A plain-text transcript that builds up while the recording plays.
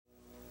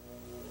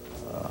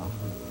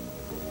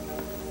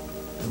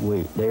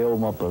they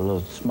opened up a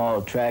little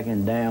small track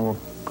in Danville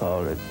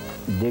called the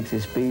Dixie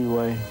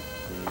Speedway,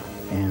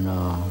 and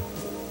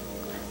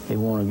they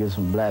wanted to get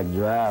some black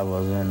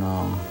drivers, and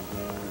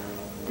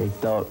they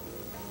thought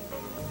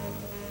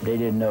they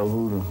didn't know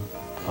who to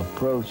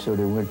approach, so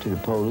they went to the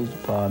police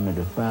department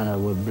to find out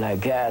what black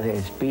guys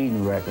had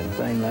speeding records and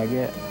things like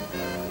that.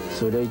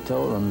 So they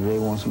told them they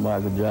want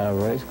somebody to drive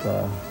a race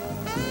car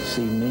to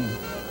see me.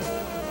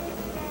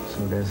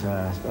 So that's how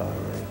I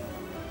started racing.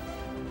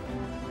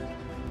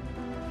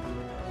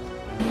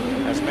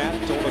 As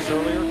Matt told us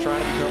earlier,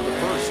 trying to become the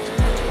first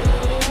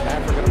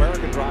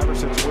African-American driver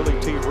since Willie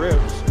T.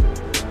 Ribbs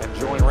and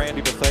join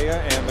Randy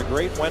Bethea and the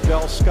great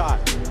Wendell Scott.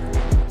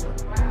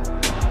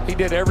 He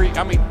did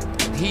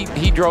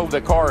he drove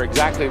the car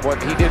exactly what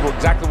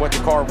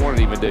the car wanted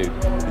him to do.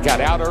 He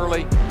got out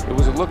early. It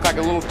looked like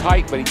a little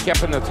tight, but he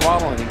kept in the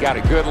throttle and he got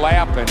a good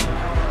lap, and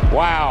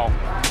wow,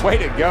 way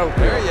to go.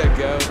 There you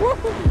go.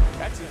 Woo-hoo.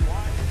 That's it.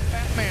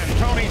 That man,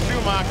 Tony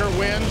Schumacher,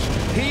 wins.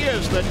 He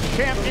is the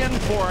champion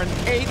for an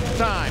 8th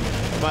time.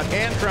 But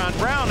Antron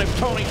Brown, if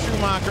Tony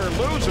Schumacher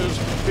loses,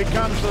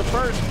 becomes the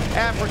first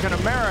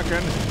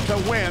African-American to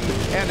win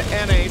an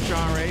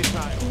NHRA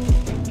title.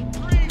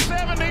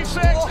 376,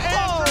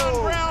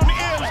 Antron Brown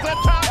is the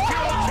top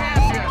fuel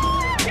champion.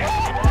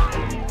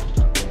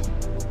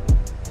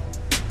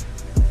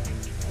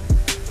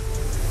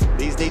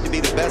 These need to be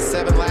the best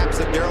 7 laps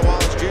of Darrell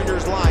Wallace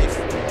Jr.'s life.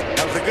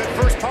 That was a good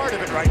first part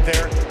of it right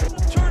there.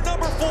 Turn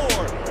number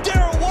 4,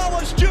 Darrell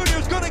Wallace Jr.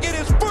 is going to get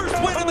his first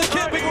win in the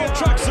Camping World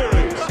Truck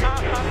Series.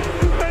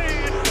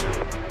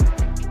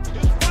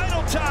 His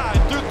final time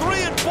through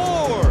 3 and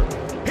 4.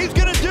 He's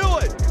going to do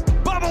it.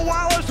 Bubba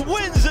Wallace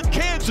wins at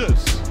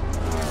Kansas.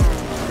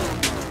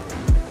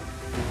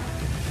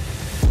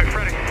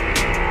 Ready.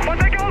 What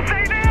they gonna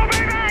say now,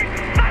 baby?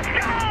 Let's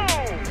go!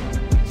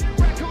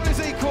 Record is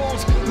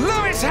equals.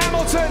 Lewis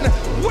Hamilton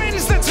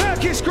wins the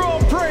Turkish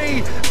Grand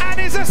Prix and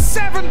is a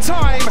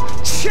 7-time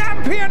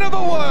champion of the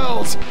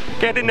world.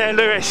 Get in there,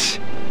 Lewis.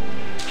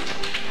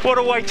 What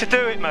a way to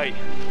do it, mate.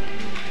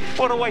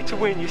 What a way to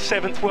win your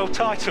 7th world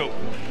title.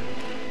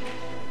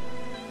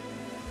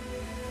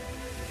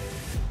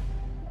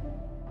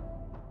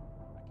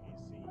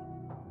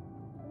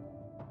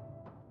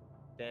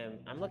 Damn,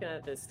 I'm looking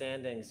at the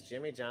standings.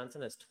 Jimmy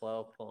Johnson has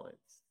 12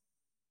 points.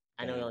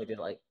 I know he only did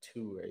like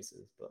 2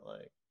 races, but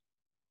like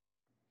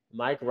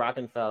Mike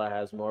Rockenfeller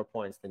has more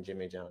points than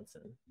Jimmy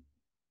Johnson.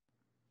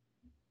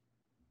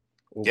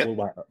 Yep.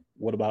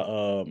 What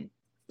about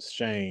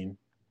Shane?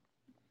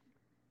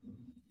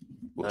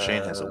 Well,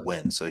 Shane has a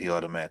win, so he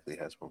automatically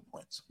has more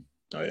points.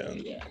 Oh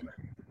yeah.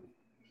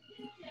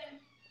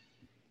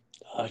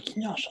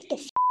 Can y'all shut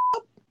the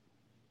up?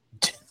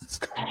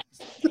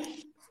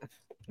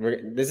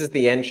 This is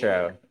the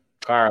intro.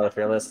 Carl, if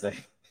you're listening.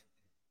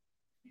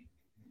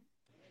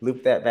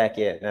 Loop that back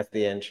in. That's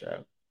the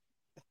intro.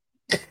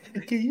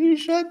 Can you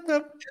shut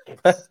the...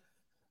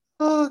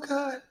 Oh,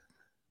 God.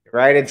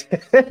 Right into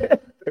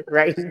the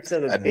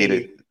I need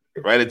it.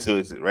 Right into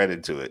it. Write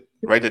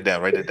it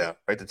down. Write the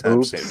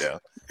timestamp down.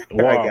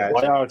 Why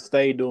y'all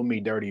stay doing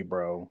me dirty,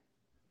 bro?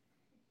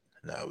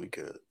 No, we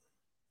good.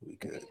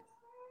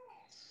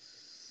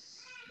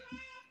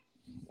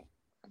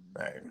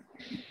 All right.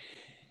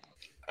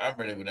 I'm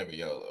ready whenever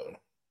y'all are.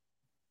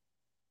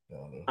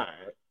 All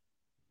right.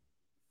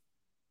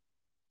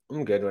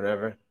 I'm good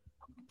whenever.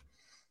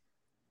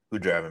 Who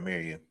driving, me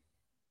or you?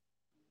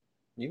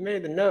 You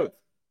made the notes.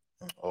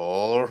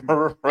 All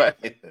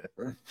right.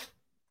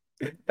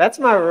 That's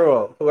my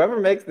rule. Whoever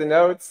makes the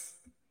notes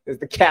is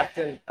the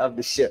captain of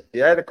the ship.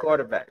 You're the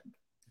quarterback.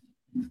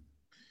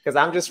 Because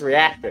I'm just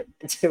reacting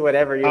to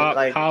whatever you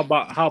like. How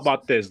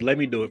about this? Let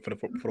me do it for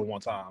the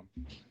one time.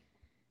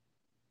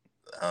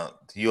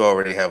 You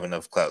already have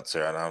enough clout,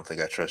 sir, and I don't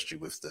think I trust you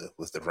with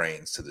the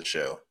reins to the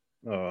show.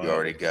 You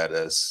already got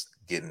us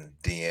getting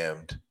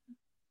DM'd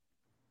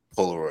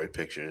Polaroid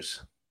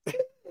pictures.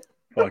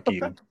 Fuck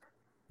you.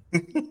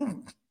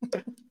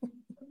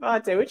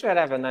 Monte, we try to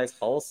have a nice,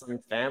 wholesome,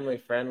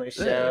 family-friendly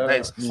show.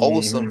 Nice,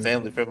 wholesome,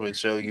 family-friendly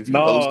show. You've you'd be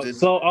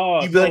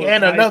like,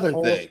 and nice, another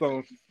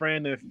thing.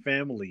 Friend and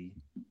family.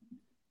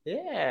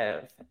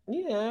 Yeah,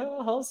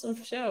 a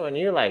wholesome show, and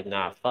you're like,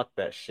 nah, fuck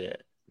that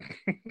shit.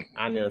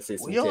 I need to see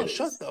some Y'all titties.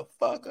 shut the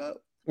fuck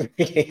up.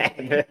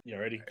 Yeah. You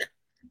ready?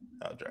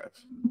 I'll drive.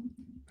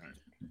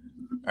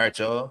 All right,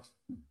 y'all.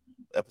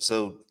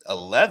 Episode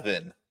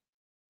 11.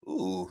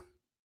 Ooh.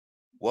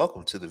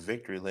 Welcome to the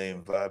Victory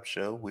Lane Vibe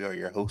Show. We are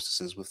your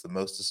hostesses with the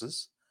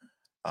mostesses.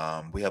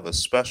 We have a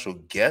special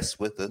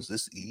guest with us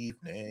this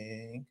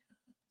evening.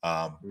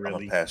 I'm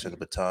going to pass her the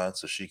baton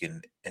so she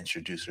can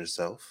introduce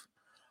herself.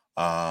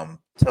 Tell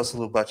us a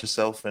little about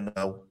yourself and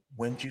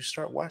when did you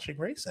start watching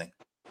racing?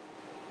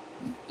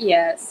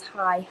 Yes.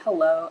 Hi.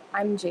 Hello.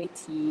 I'm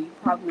JT. You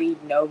probably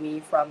know me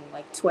from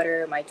like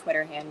Twitter. My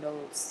Twitter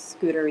handle is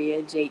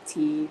Scooteria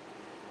JT.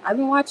 I've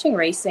been watching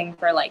racing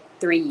for like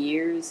 3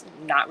 years,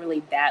 not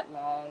really that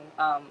long.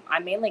 I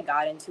mainly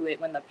got into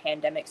it when the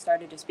pandemic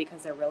started just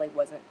because there really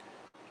wasn't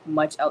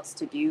much else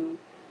to do.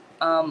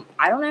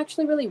 I don't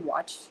actually really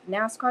watch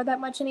NASCAR that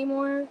much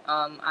anymore.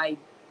 I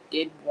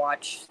did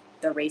watch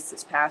the race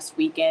this past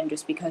weekend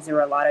just because there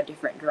were a lot of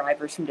different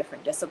drivers from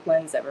different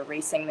disciplines that were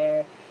racing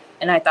there.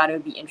 And I thought it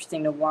would be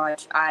interesting to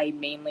watch. I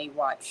mainly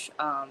watch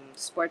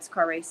sports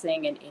car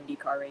racing and Indy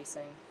car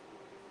racing.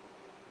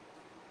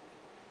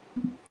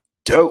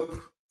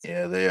 Dope.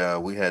 Yeah,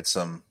 we had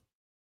some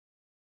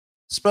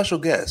special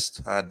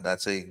guests. I'd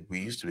say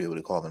we used to be able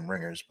to call them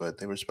ringers, but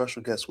they were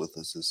special guests with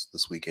us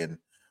this weekend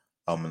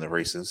in the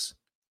races.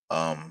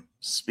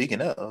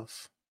 Speaking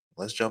of,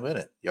 let's jump in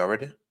it. Y'all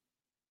ready?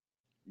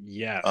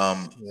 Yeah.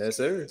 Yes,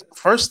 sir.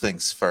 First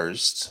things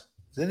first.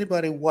 Does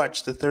anybody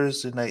watch the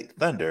Thursday Night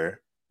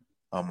Thunder,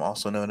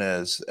 also known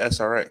as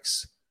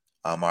SRX?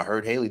 I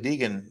heard Haley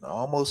Deegan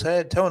almost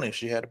had Tony.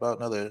 She had about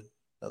another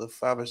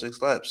 5 or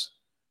 6 laps.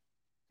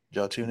 Did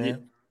y'all tune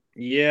in?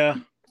 Yeah.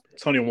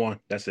 Tony won.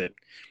 That's it.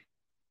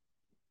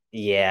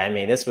 Yeah, I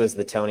mean, this was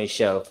the Tony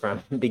show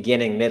from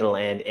beginning, middle,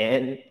 and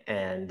end,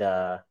 and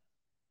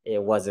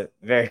it wasn't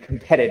very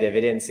competitive.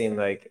 It didn't seem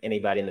like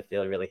anybody in the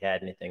field really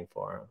had anything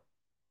for him.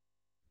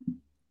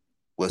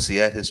 Was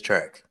he at his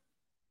track?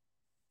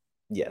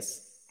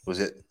 Yes. Was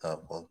it? Oh,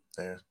 well,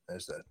 there's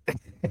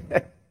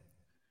that.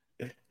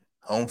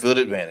 Home field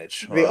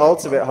advantage. The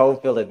ultimate home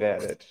field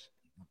advantage.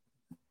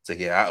 So,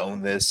 yeah, I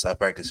own this. I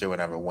practice here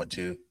whenever I want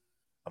to.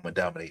 I'm going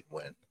to dominate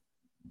and win.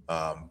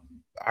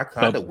 I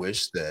kind of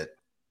wish that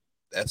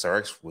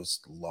SRX was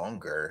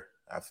longer.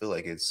 I feel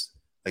like it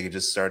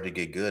just started to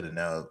get good, and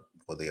now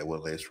they got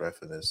one last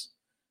ref in this.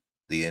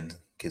 The end.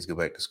 Kids go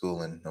back to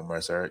school and no more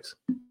SRX.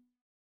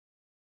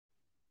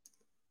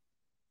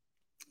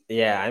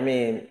 Yeah, I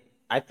mean,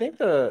 I think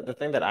the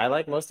thing that I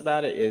like most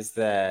about it is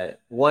that,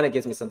 one, it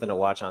gives me something to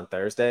watch on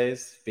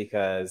Thursdays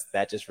because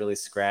that just really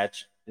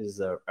scratches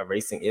a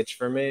racing itch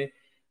for me.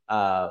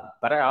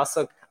 But I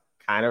also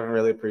kind of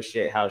really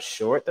appreciate how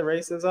short the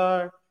races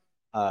are.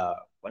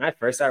 When I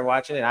first started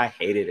watching it, I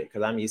hated it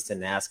because I'm used to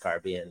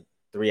NASCAR being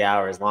 3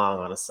 hours long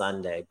on a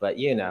Sunday. But,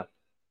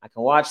 I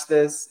can watch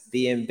this,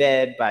 be in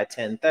bed by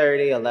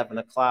 10:30, 11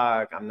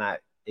 o'clock. I'm not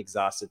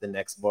exhausted the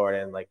next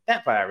morning. Like,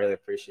 that part I really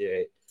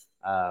appreciate.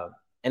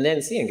 And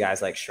then seeing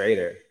guys like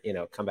Schrader,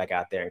 come back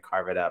out there and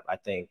carve it up, I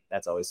think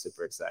that's always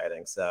super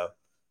exciting. So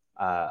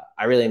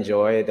I really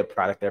enjoy the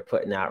product they're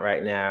putting out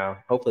right now.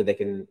 Hopefully they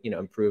can,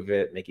 improve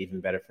it, make it even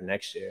better for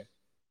next year.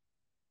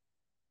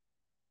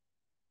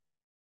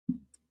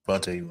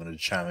 Vontae, you wanted to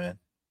chime in?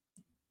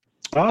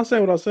 I'll say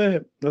what I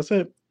said. That's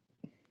it.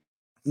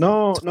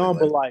 No,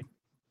 but like,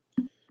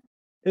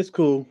 it's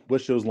cool.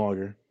 Wish it was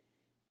longer.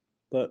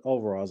 But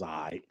overall, it's all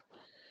right.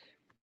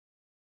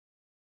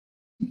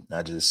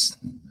 I just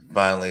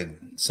finally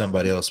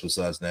somebody else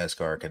besides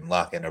NASCAR can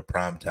lock in a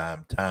prime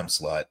time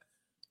slot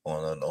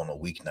on a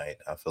weeknight.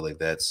 I feel like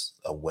that's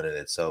a win in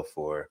itself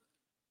for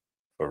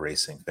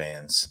racing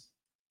fans.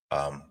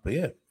 But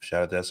yeah,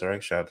 shout out to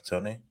SRX, shout out to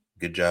Tony.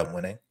 Good job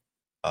winning.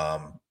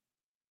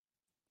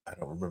 I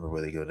don't remember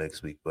where they go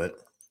next week, but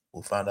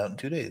we'll find out in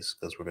 2 days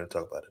because we're going to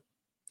talk about it.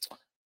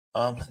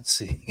 Let's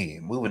see.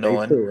 Moving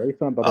on.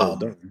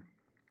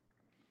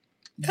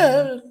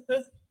 Yeah,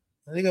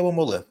 they got one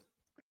more left.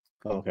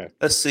 Oh, okay.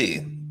 Let's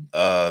see.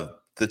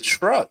 The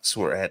trucks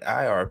were at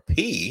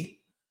IRP.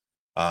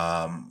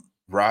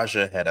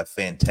 Rajah had a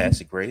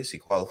fantastic race. He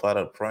qualified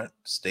up front,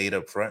 stayed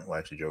up front. Well,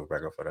 actually drove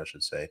back up front, I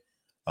should say.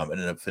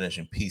 Ended up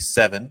finishing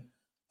P7.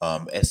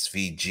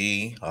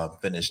 SVG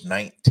finished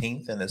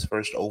 19th in his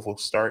first oval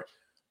start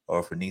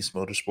for Nice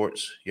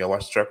Motorsports. Y'all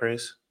watch the truck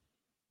race?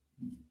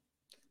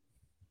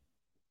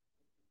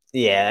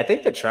 Yeah, I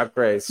think the truck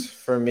race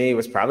for me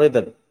was probably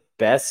the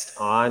best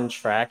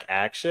on-track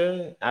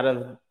action out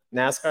of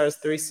NASCAR's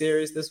 3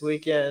 series this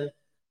weekend.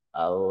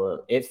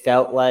 It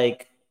felt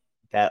like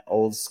that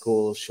old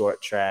school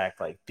short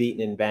track, like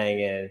beating and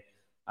banging.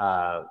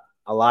 A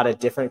lot of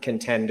different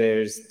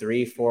contenders,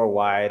 3-4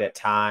 wide at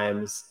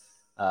times.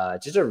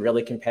 Just a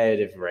really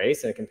competitive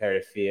race and a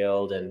competitive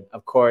field. And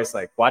of course,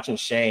 like watching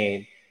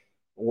Shane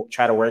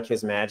try to work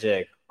his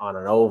magic on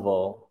an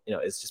oval,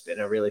 it's just been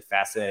a really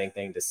fascinating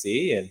thing to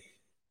see. And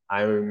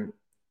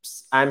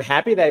I'm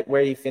happy that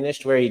where he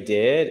finished where he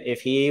did.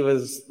 If he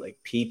was like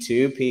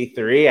P2,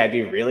 P3, I'd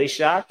be really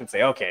shocked and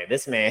say, okay,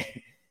 this man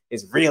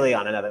is really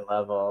on another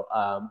level.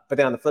 But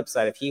then on the flip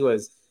side, if he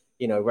was,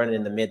 running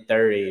in the mid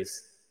 30s,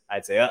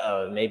 I'd say,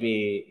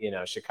 maybe,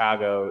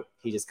 Chicago,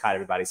 he just caught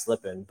everybody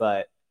slipping.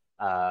 But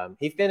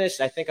he finished,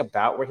 I think,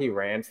 about where he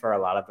ran for a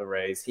lot of the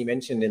race. He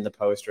mentioned in the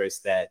post race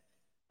that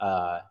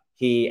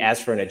he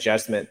asked for an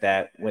adjustment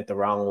that went the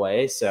wrong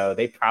way. So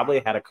they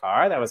probably had a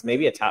car that was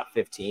maybe a top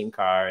 15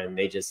 car, and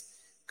they just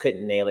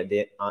couldn't nail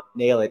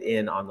it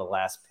in on the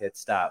last pit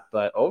stop.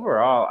 But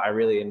overall, I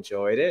really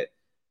enjoyed it.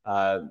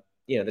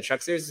 The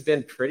truck series has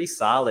been pretty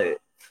solid,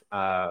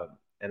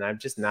 and I've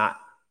just not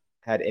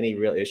had any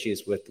real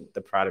issues with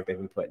the product they've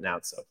been putting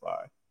out so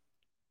far.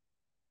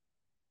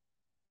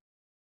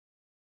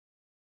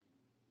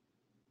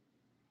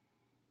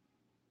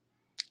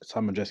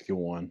 Simon Jesky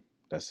won.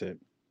 That's it.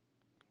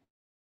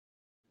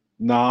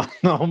 No,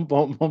 I'm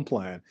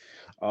playing.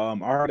 I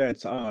heard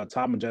that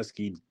Tom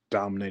Majeski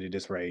dominated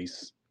this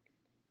race.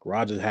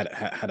 Rogers had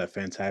a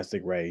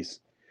fantastic race.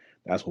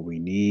 That's what we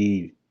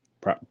need.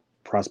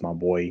 Props, my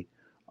boy.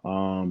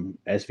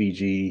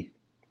 SVG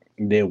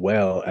did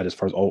well at his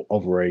first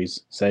over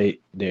race. Say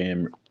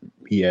then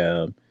he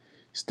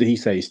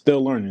said he's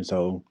still learning.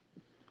 So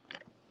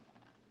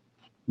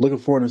looking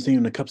forward to seeing him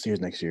in the Cup Series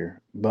next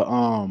year. But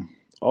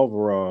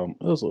overall,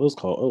 it was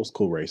cool. It was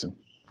cool racing.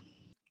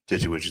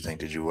 What you think?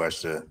 Did you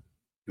watch the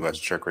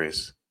truck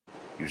race?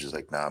 You were just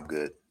like, nah, I'm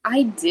good.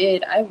 I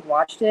did. I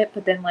watched it,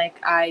 but then like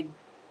I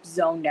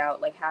zoned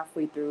out like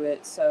halfway through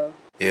it. So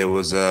it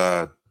was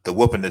the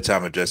whooping that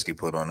Tom Majeski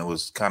put on. It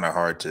was kind of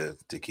hard to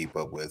keep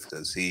up with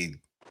because he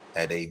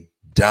had a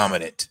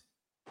dominant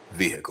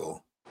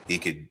vehicle. He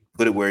could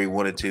put it where he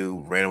wanted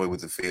to, ran away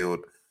with the field.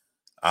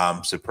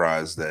 I'm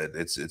surprised that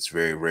it's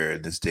very rare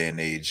in this day and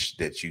age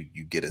that you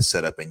get a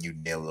setup and you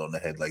nail it on the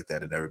head like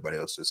that, and everybody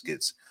else just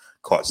gets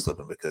caught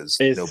slipping because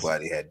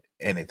nobody had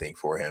anything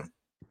for him.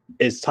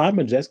 Is Tom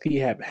Majeski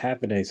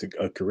having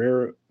a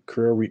career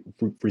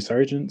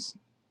resurgence?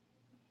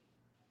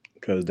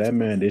 Because that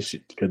man this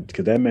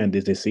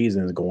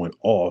season is going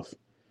off.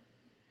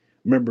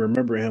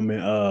 Remember him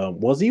in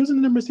was he using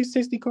the number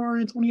 60 car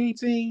in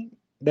 2018?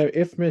 That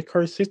infamous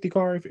Curse 60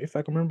 car, if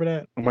I can remember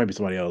that. It might be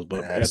somebody else,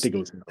 but I think it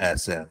was him.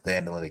 Ask the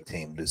analytic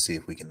team to see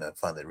if we can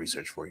find that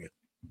research for you.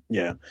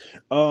 Yeah.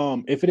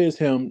 If it is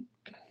him,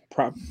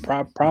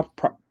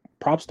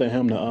 props to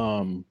him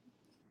to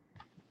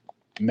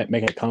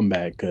make a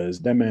comeback because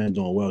that man's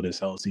doing well this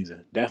whole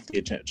season. Definitely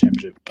a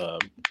championship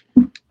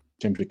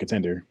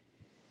contender.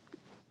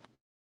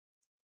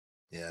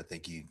 Yeah, I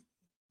think you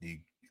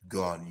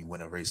go out and you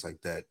win a race like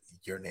that,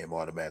 your name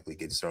automatically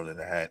gets thrown in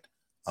the hat.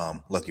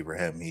 Lucky for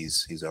him,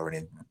 he's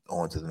already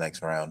on to the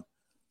next round.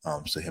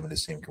 So him and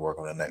his team can work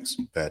on the next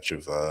batch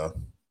of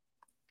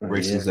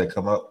races that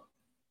come up.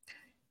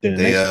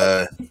 They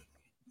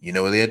you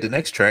know where they had the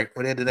next track?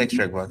 Where they had the next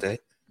track, Vontae?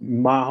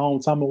 My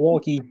hometown,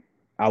 Milwaukee.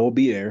 I will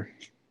be there.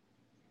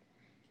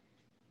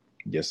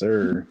 Yes,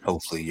 sir.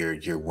 Hopefully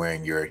you're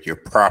wearing your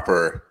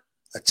proper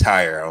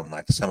attire,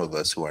 unlike some of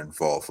us who are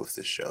involved with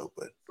this show,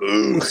 but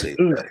we'll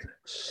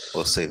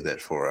save that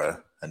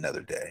for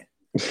another day.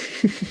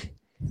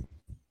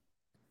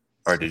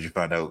 Or did you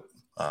find out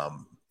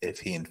if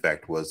he in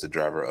fact was the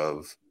driver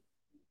of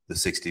the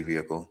 60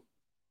 vehicle?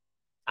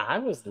 I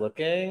was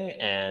looking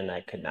and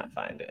I could not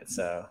find it,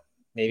 so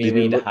maybe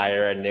we need to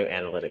hire a new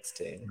analytics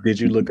team. Did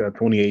you look up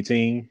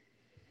 2018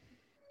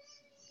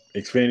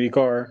 Xfinity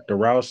car, the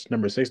Roush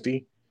number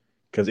 60?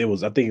 Because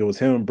I think it was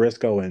him,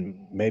 Briscoe,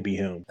 and maybe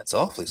him. That's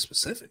awfully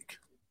specific.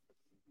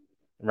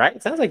 Right?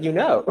 It sounds like you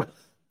know.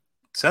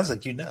 Sounds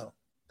like you know.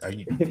 Are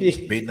you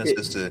beating us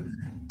just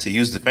to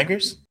use the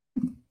fingers?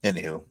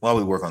 Anywho, while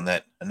we work on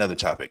that, another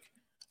topic.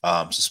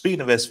 So speaking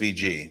of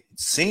SVG, it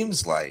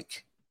seems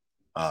like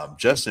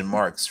Justin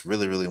Marks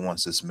really, really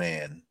wants this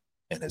man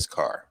in his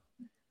car.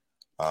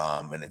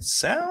 And it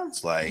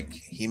sounds like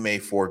he may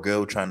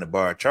forego trying to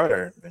borrow a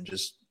charter and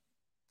just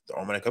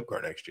throw him in a Cup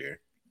car next year.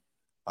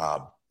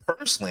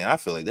 Personally, I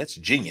feel like that's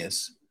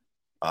genius.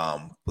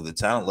 With the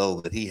talent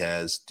level that he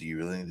has, do you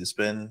really need to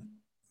spend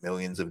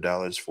millions of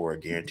dollars for a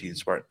guaranteed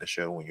spot in the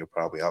show when you'll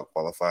probably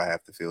out-qualify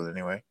half the field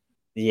anyway?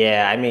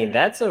 Yeah, I mean,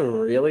 that's a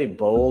really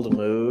bold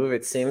move.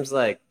 It seems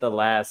like the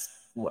last,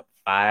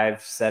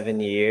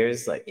 5-7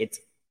 years, like it's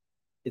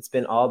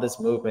been all this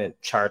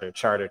movement, charter,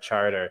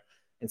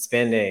 and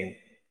spending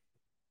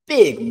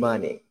big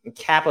money,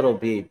 capital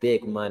B,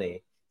 big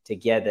money to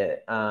get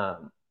it.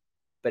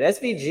 But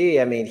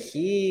SVG, I mean,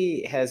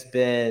 he has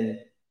been,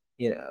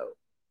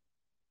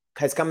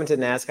 has come into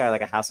NASCAR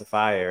like a house of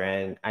fire.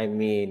 And I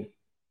mean,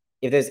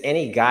 if there's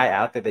any guy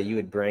out there that you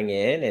would bring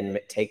in and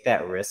take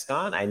that risk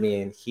on, I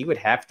mean, he would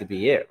have to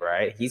be it,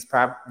 right? He's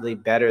probably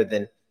better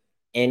than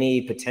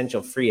any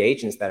potential free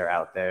agents that are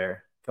out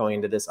there going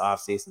into this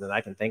offseason that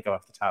I can think of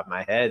off the top of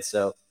my head.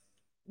 So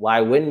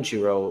why wouldn't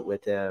you roll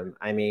with him?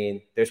 I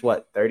mean, there's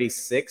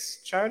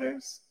 36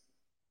 charters?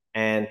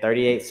 And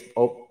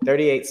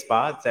 38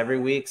 spots every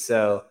week.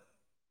 So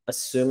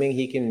assuming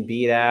he can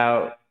beat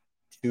out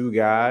 2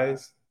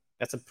 guys,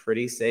 that's a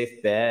pretty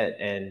safe bet.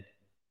 And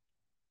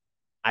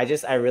I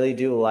really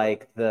do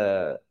like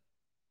the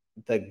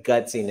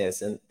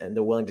gutsiness and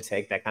the willing to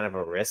take that kind of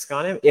a risk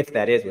on him, if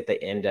that is what they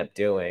end up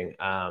doing.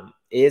 It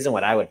isn't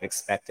what I would have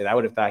expected. I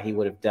would have thought he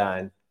would have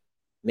done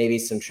maybe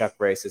some truck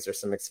races or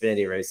some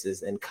Xfinity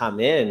races and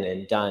come in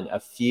and done a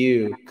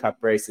few Cup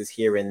races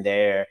here and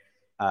there.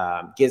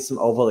 Get some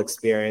oval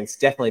experience,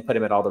 definitely put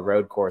him at all the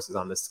road courses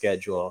on the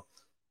schedule.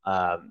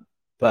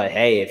 But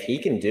hey, if he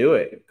can do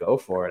it, go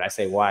for it. I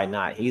say, why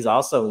not? He's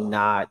also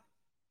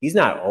he's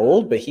not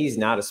old, but he's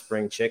not a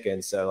spring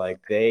chicken. So like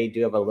they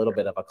do have a little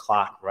bit of a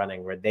clock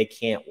running where they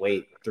can't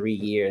wait 3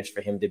 years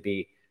for him to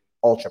be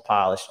ultra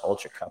polished,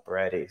 ultra Cup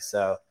ready.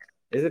 So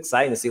it's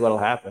exciting to see what'll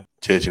happen.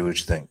 JJ, what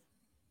you think?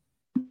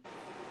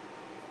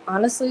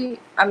 Honestly,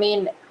 I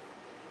mean,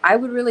 I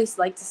would really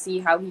like to see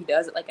how he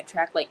does it like a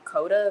track like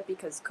COTA,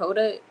 because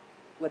COTA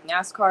with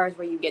NASCAR is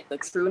where you get the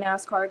true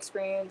NASCAR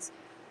experience.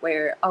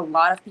 where a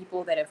lot of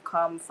people that have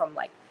come from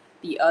like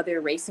the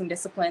other racing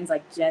disciplines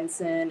like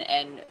Jensen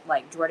and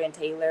like Jordan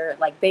Taylor,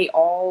 like they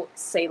all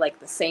say like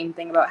the same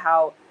thing about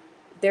how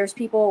there's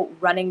people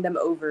running them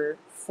over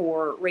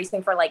for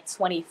racing for like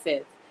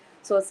 25th.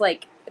 So it's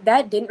like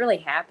that didn't really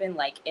happen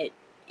like at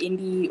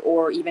Indy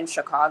or even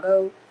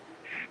Chicago.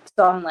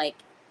 So I'm like,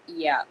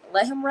 yeah,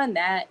 let him run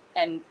that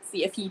and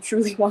see if he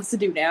truly wants to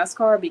do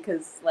NASCAR,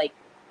 because like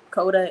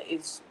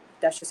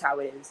that's just how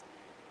it is.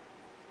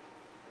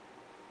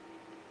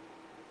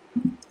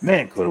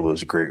 Man, Coda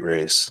was a great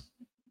race.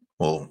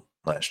 Well,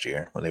 last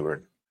year when they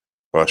were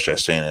Ross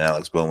Chastain and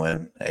Alex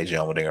Bowman, AJ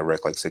Allmendinger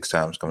wrecked like 6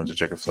 times coming to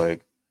checker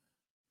flag.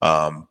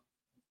 Bonte,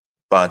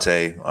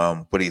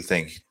 what do you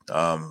think?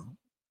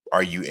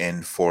 Are you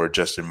in for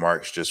Justin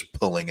Marks just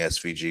pulling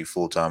SVG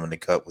full time in the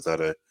Cup without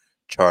a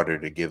charter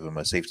to give him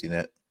a safety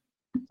net?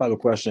 What type of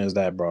question is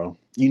that, bro?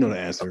 You know the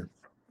answer.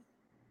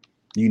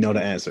 You know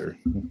the answer.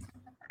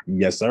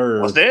 Yes,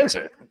 sir. What's the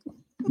answer?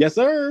 Yes,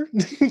 sir.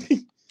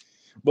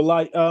 But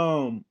like,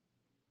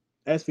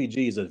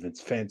 SVG is a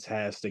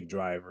fantastic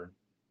driver.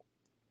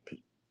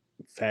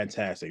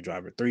 Fantastic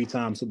driver.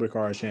 3-time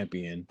Supercar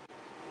champion.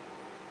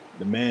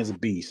 The man's a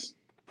beast.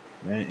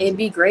 It'd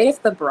be great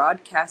if the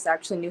broadcast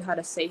actually knew how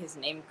to say his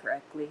name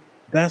correctly.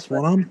 That's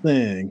what I'm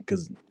saying,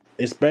 because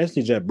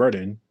especially Jet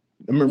Burton.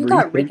 You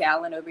got Rick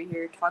Allen over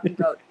here talking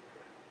about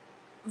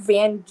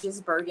Van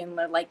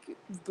Gisbergen, like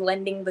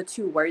blending the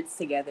two words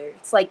together.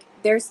 It's like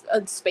there's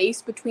a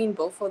space between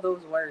both of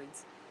those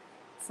words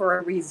for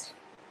a reason.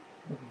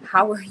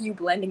 How are you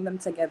blending them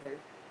together?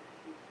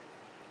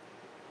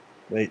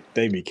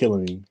 They be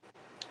killing me.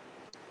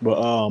 But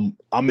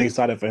I'm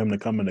excited for him to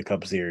come in the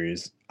Cup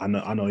Series. I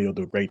know he'll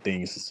do great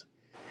things.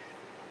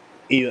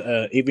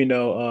 Even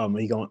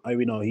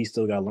though he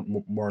still got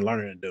more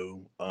learning to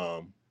do,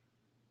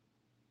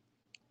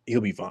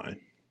 he'll be fine.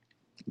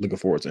 Looking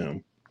forward to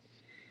him.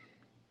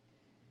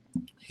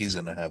 He's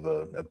gonna have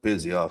a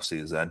busy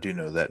offseason. I do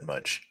know that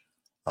much.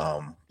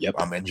 Yep.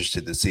 I'm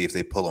interested to see if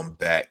they pull him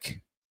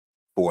back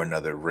for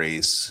another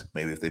race.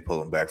 Maybe if they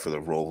pull him back for the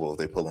Roval, if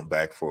they pull him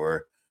back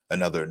for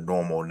another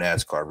normal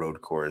NASCAR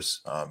road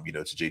course, to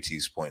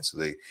JT's point, so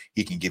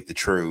he can get the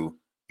true,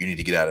 you need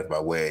to get out of my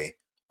way,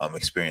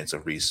 experience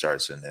of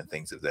restarts and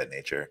things of that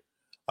nature.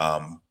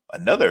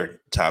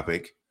 Another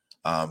topic,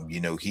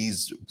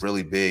 he's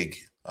really big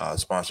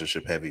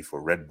sponsorship heavy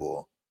for Red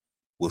Bull.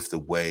 With the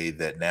way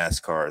that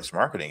NASCAR's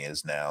marketing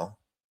is now,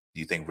 do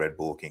you think Red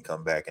Bull can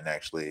come back and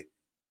actually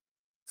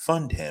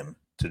fund him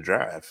to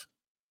drive?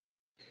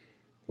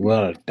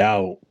 Without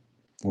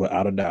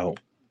a doubt.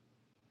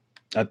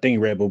 I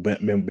think Red Bull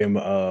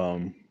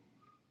been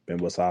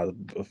beside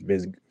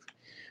Shane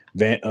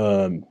Van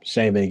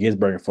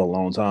Gisbergen for a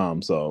long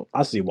time, so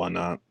I see why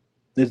not.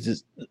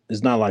 It's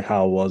not like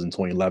how it was in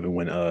 2011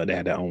 when they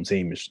had their own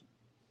team.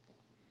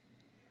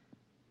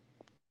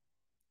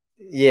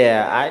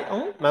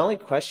 Yeah, my only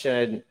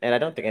question, and I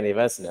don't think any of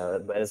us know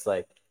it, but it's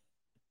like,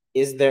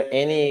 is there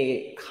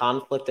any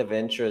conflict of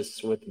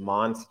interest with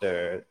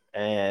Monster,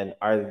 and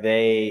are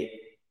they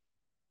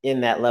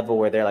in that level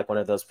where they're like one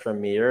of those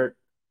premier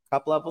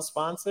Cup level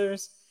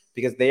sponsors?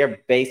 Because they are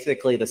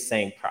basically the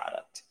same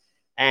product.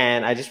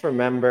 And I just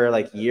remember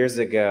like years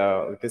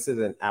ago, this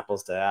isn't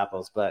apples to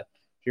apples, but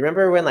do you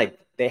remember when like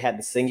they had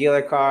the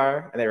singular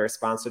car and they were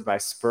sponsored by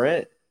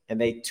Sprint, and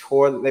they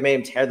made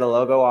him tear the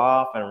logo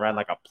off and run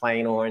like a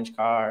plain orange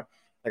car?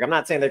 Like, I'm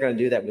not saying they're going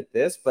to do that with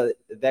this, but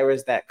there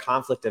was that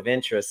conflict of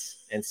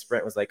interest, and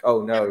Sprint was like,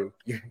 oh no,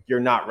 you're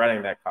not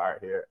running that car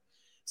here.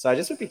 So I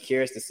just would be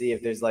curious to see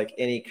if there's like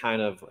any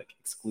kind of like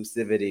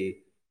exclusivity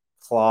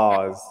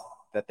clause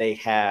that they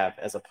have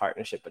as a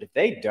partnership. But if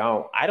they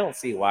don't, I don't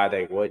see why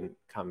they wouldn't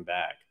come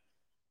back.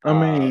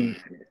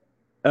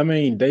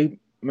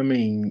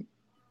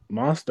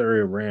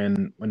 Monster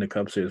ran in the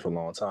Cup Series for a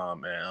long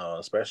time, and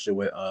especially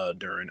with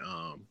during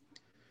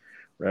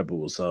Red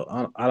Bull.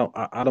 So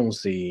I don't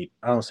see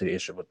the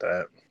issue with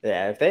that.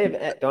 Yeah, if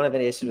they don't have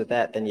any issue with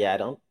that, then yeah, I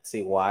don't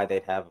see why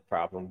they'd have a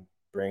problem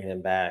bringing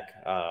him back.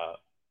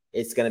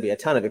 It's going to be a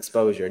ton of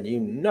exposure, and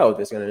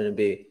there's going to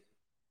be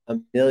a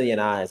million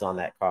eyes on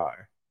that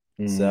car.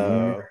 Mm-hmm.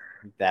 So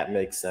that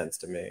makes sense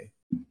to me.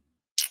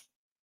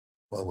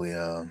 Well,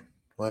 we'll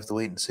have to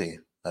wait and see.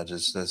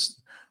 This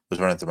was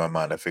running through my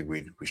mind. I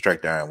figured we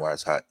strike the iron while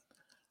it's hot.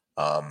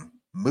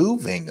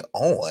 Moving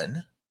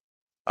on,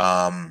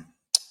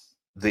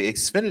 the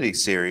Xfinity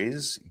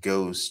Series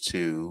goes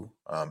to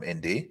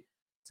Indy.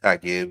 Ty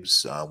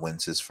Gibbs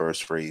wins his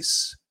first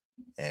race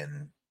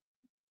in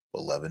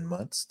 10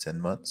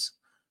 months.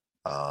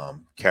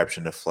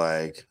 Capturing the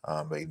flag,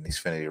 making the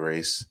Xfinity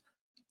race.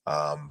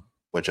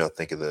 What y'all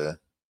think of the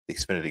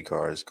Xfinity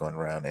cars going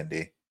around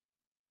Indy?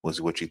 Was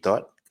it what you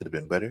thought? Could have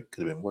been better?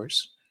 Could have been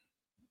worse?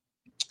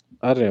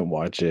 I didn't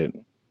watch it.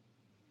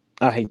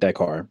 I hate that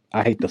car.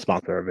 I hate the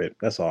sponsor of it.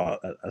 That's all.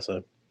 That's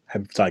a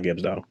Ty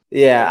Gibbs though.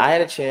 Yeah, I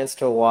had a chance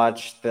to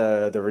watch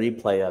the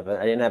replay of it.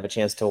 I didn't have a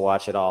chance to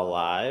watch it all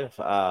live.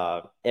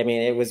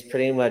 It was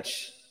pretty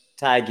much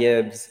Ty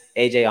Gibbs,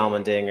 AJ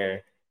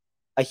Allmendinger,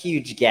 a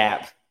huge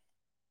gap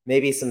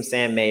maybe some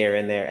Sam Mayer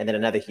in there, and then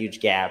another huge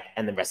gap,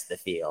 and the rest of the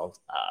field.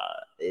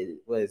 It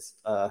was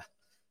a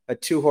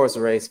 2-horse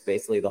race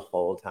basically the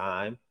whole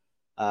time.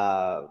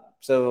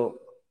 So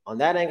on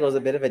that angle, it was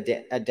a bit of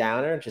a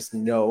downer, just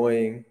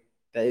knowing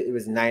that it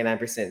was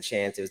 99%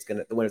 chance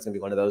the winner's gonna be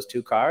one of those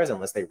 2 cars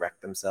unless they wreck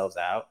themselves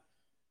out.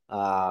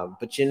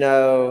 But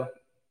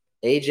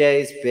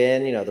AJ's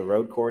been the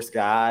road course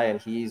guy, and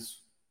he's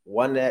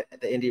won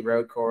at the Indy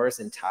road course,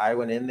 and Ty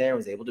went in there and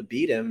was able to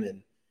beat him.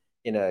 And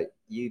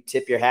you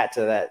tip your hat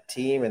to that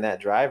team and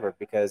that driver,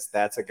 because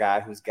that's a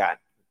guy who's got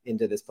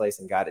into this place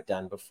and got it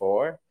done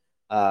before.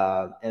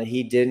 And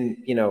he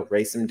didn't,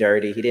 race him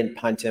dirty. He didn't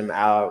punt him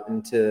out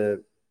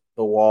into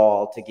the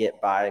wall to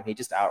get by him. He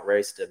just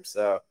outraced him.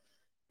 So,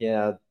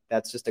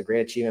 that's just a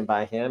great achievement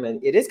by him.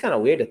 And it is kind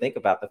of weird to think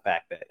about the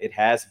fact that it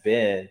has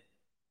been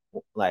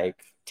like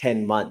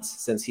 10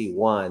 months since he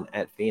won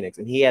at Phoenix,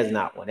 and he has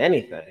not won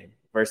anything.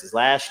 Versus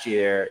last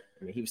year,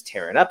 he was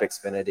tearing up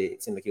Xfinity.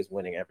 It seemed like he was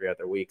winning every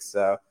other week.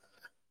 So,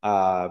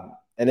 and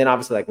then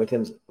obviously, like with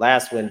him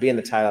last win being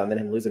the title, and then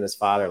him losing his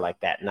father like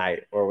that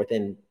night or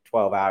within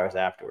 12 hours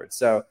afterwards.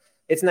 So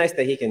it's nice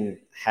that he can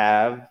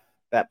have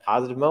that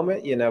positive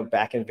moment,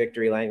 back in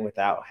victory lane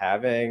without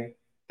having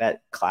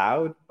that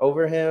cloud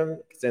over him.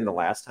 Because then the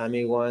last time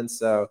he won.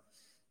 So,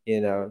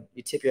 you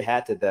tip your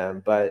hat to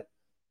them. But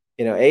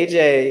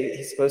AJ,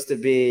 he's supposed to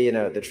be,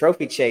 the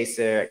trophy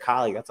chaser at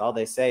Collie. That's all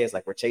they say is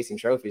like, we're chasing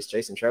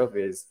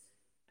trophies.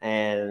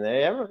 And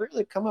they haven't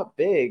really come up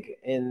big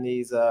in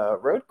these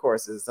road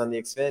courses on the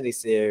Xfinity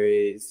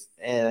Series.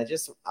 And I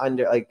just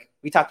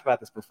we talked about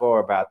this before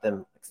about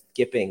them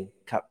skipping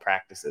cup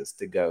practices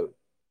to go,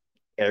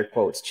 air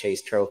quotes,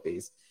 chase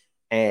trophies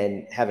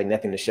and having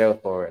nothing to show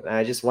for it. And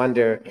I just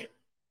wonder,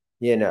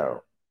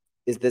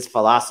 is this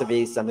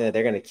philosophy something that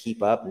they're going to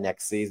keep up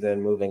next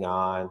season moving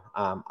on?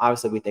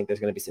 Obviously, we think there's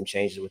going to be some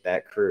changes with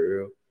that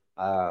crew.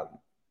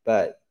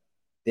 But,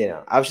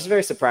 I was just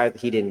very surprised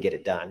that he didn't get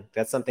it done.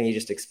 That's something you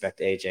just expect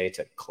AJ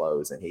to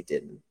close, and he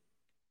didn't.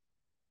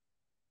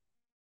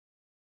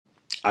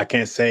 I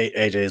can't say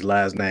AJ's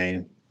last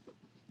name.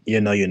 I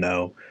don't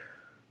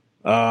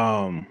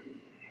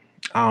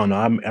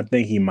know. I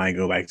think he might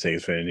go back to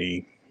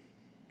Xfinity.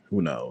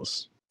 Who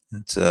knows?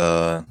 It's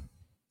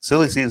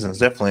silly season is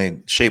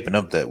definitely shaping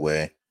up that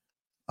way.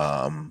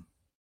 I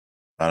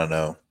don't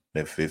know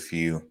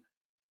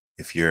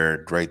if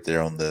you're right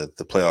there on the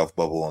playoff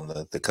bubble on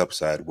the cup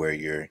side where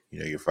you're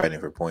fighting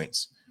for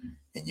points,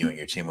 and you and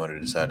your team owner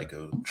decide to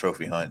go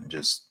trophy hunt and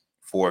just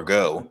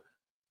forego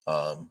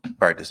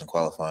practice and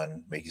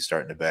qualifying, make you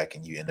start in the back,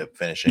 and you end up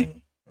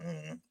finishing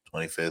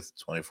 25th,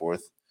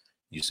 24th.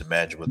 You just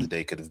imagine what the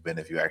day could have been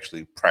if you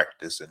actually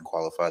practiced and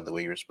qualified the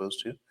way you were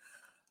supposed to.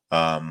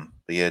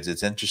 But yeah,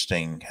 it's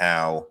interesting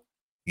how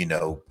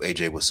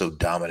AJ was so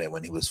dominant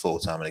when he was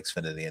full-time in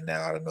Xfinity, and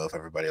now I don't know if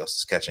everybody else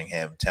is catching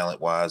him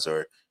talent-wise,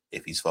 or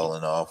if he's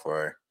fallen off,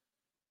 or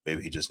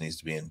maybe he just needs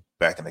to be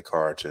back in the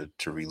car to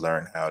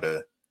relearn how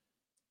to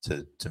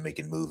make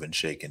it move and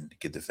shake and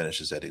get the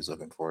finishes that he's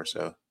looking for.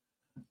 So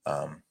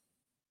more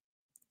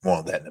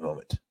on that in a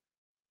moment.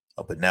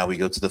 But now we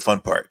go to the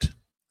fun part.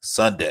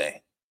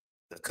 Sunday,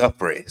 the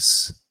Cup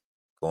race,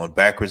 going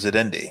backwards at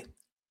Indy.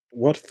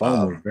 What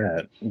fun was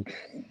that?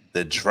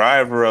 The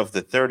driver of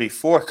the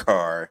 34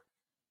 car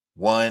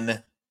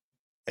won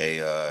a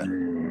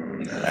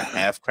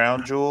half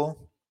crown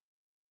jewel,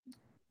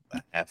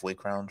 a halfway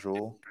crown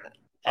jewel.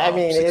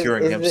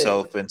 Securing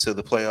himself into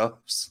the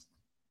playoffs.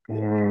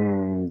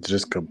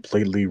 Just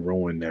completely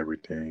ruined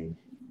everything.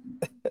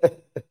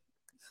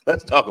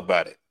 Let's talk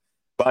about it.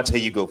 Bonte,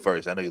 you go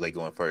first. I know you like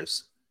going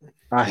first.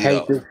 I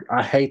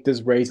hate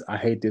this race. I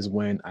hate this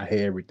win. I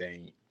hate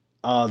everything.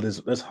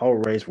 This whole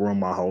race ruined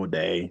my whole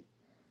day.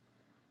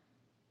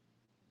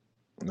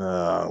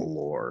 Oh,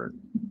 Lord.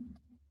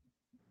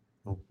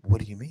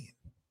 What do you mean?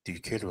 Do you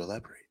care to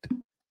elaborate?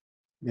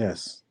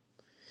 Yes.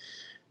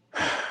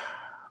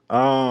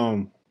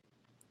 The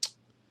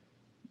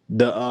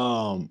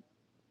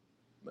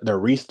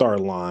restart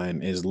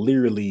line is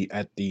literally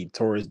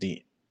towards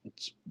the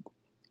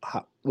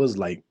was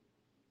like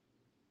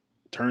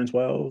turn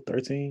 12,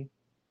 13.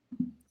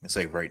 It's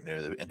like right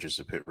near the entrance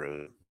to pit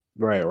road.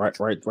 Right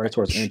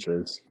towards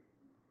entrance.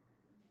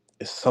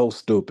 It's so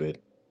stupid.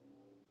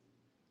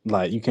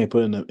 Like, you can't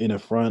put in the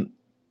front.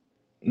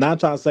 Not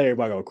trying to say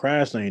everybody gonna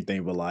crash or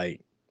anything, but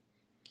like,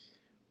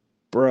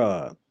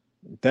 bruh,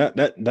 that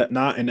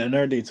not and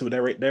another day too.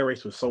 That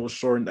race was so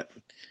short. And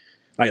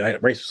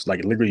that race was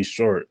like literally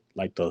short,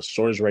 like the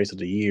shortest race of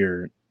the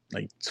year,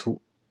 like 2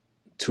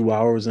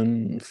 hours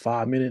and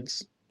 5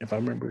 minutes, if I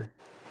remember.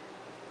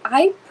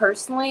 I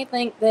personally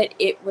think that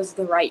it was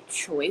the right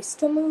choice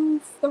to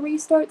move the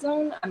restart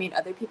zone. I mean,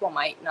 other people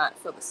might not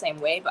feel the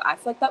same way, but I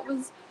feel like that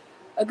was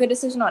a good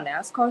decision on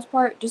NASCAR's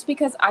part, just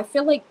because I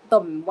feel like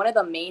one of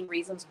the main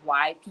reasons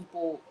why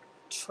people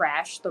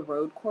trash the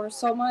road course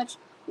so much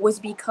was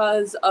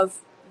because of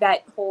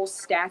that whole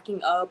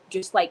stacking up,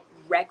 just like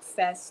wreck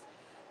fest,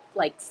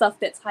 like stuff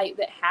that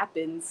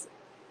happens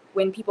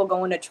when people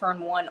go into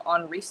turn one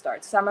on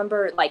restarts. So I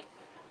remember like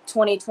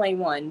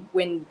 2021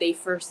 when they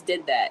first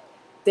did that.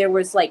 There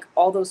was like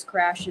all those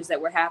crashes that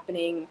were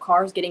happening,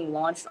 cars getting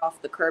launched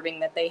off the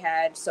curbing that they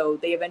had. So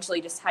they eventually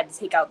just had to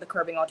take out the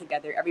curbing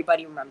altogether.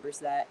 Everybody remembers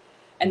that.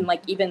 And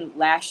like even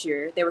last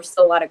year, there were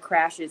still a lot of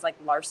crashes. Like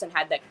Larson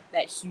had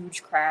that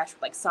huge crash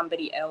with like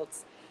somebody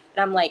else.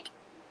 And I'm like,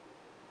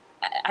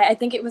 I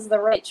think it was the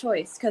right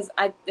choice because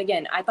I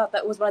thought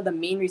that was one of the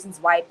main reasons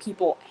why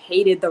people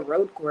hated the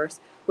road course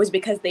was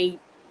because they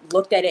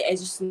looked at it as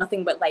just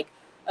nothing but like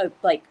a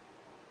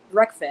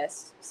wreck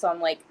fest. So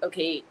I'm like,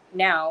 okay,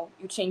 now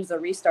you change the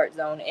restart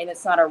zone and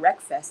it's not a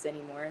wreck fest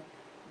anymore.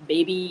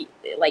 Maybe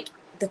like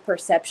the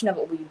perception of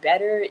it will be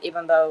better,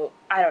 even though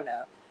I don't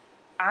know.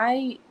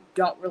 I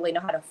don't really know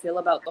how to feel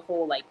about the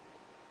whole like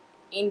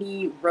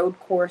Indy road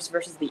course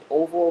versus the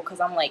oval because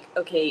I'm like,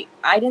 okay,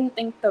 I didn't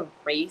think the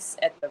race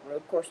at the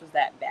road course was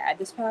that bad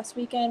this past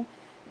weekend.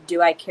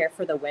 Do I care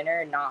for the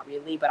winner? Not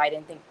really, but I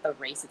didn't think the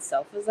race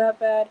itself was that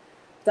bad.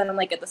 Then I'm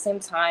like, at the same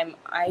time,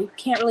 I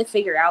can't really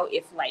figure out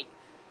if like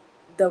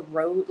the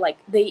road, like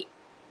the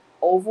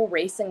oval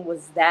racing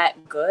was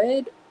that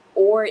good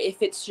or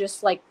if it's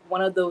just like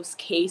one of those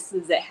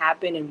cases that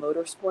happen in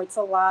motorsports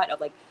a lot of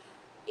like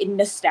in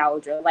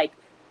nostalgia, like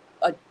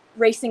a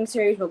racing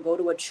series will go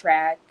to a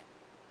track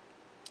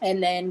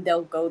and then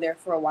they'll go there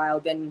for a while,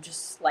 then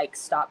just like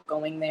stop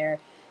going there.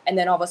 And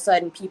then all of a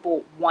sudden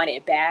people want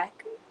it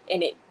back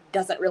and it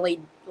doesn't really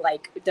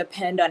like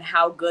depend on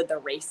how good the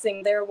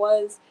racing there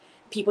was.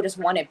 People just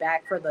want it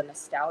back for the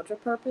nostalgia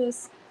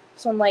purpose.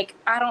 So I'm like,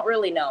 I don't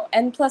really know.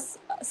 And plus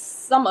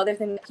some other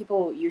thing that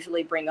people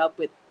usually bring up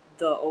with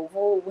the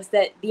oval was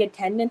that the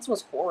attendance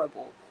was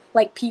horrible.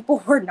 Like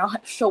people were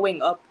not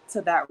showing up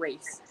to that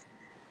race.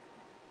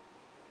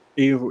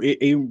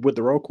 Even with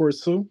the road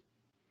course too?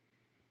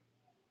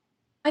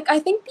 Like, I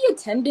think the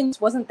attendance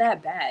wasn't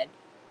that bad.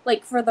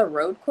 Like, for the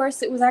road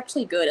course, it was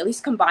actually good. At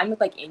least combined with,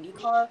 like,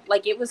 IndyCar.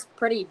 Like, it was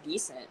pretty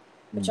decent.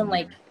 Which I'm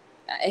like,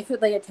 if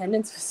the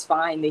attendance was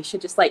fine, they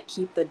should just, like,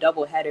 keep the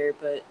doubleheader.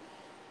 But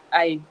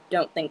I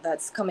don't think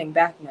that's coming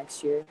back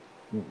next year.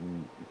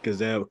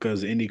 Because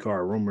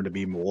IndyCar rumored to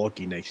be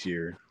Milwaukee next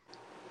year.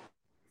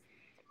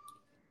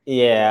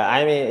 Yeah,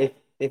 I mean,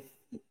 if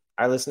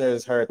our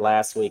listeners heard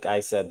last week, I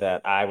said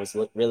that I was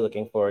really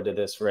looking forward to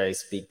this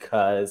race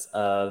because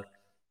of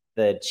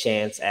the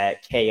chance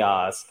at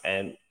chaos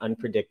and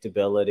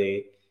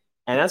unpredictability.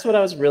 And that's what I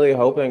was really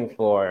hoping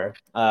for.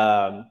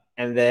 And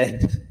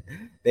then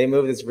they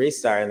move this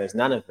restart and there's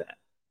none of that.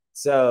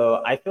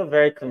 So I feel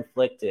very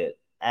conflicted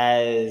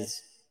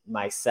as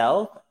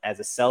myself,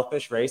 as a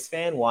selfish race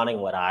fan wanting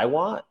what I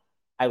want.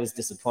 I was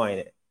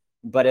disappointed.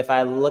 But if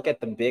I look at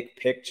the big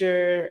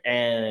picture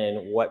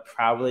and what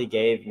probably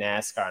gave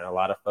NASCAR and a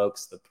lot of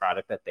folks the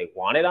product that they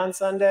wanted on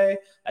Sunday,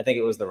 I think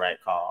it was the right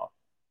call.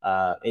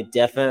 It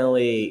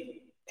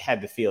definitely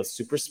had the field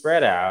super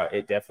spread out.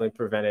 It definitely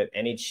prevented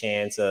any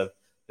chance of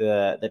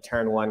the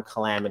turn one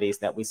calamities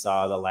that we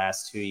saw the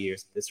last 2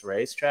 years at this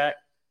racetrack.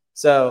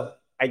 So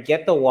I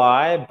get the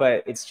why,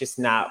 but it's just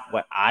not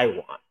what I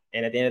want.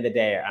 And at the end of the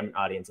day, I'm an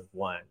audience of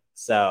one.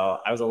 So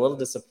I was a little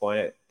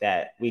disappointed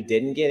that we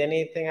didn't get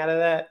anything out of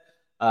that.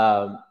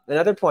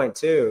 Another point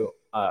too,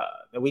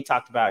 that we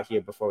talked about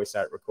here before we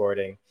start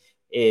recording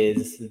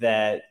is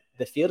that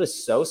the field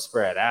is so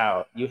spread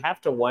out. You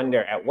have to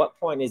wonder at what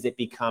point is it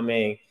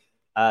becoming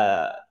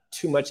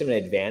too much of an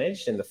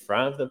advantage in the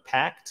front of the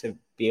pack to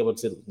be able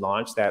to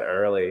launch that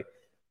early.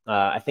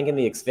 I think in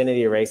the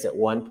Xfinity race at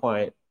one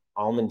point,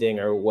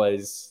 Allmendinger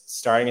was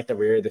starting at the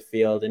rear of the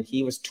field and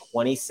he was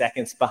 20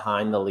 seconds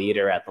behind the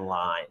leader at the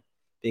line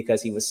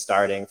because he was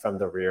starting from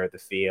the rear of the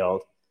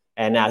field.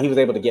 And now he was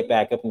able to get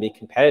back up and be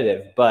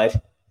competitive. But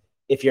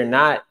if you're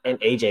not an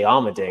AJ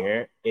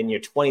Allmendinger and you're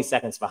 20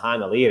 seconds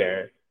behind the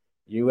leader,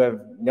 you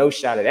have no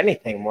shot at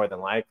anything more than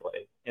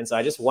likely. And so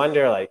I just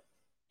wonder, like,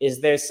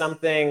 is there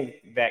something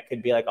that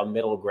could be like a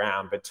middle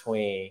ground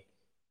between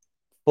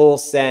full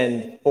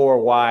send 4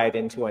 wide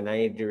into a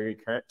 90-degree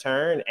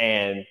turn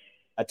and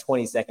a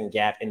 20-second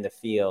gap in the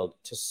field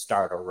to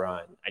start a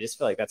run? I just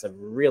feel like that's a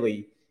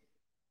really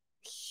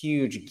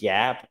huge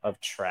gap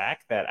of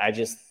track that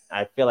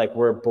I feel like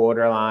we're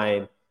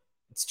borderline.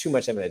 It's too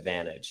much of an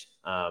advantage.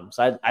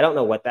 So I don't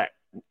know what that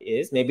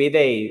is. Maybe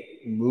they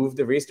move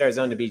the restart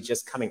zone to be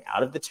just coming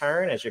out of the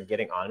turn as you're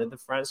getting onto the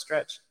front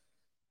stretch.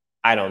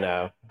 I don't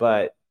know,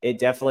 but it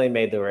definitely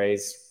made the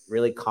race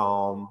really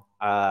calm.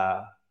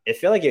 It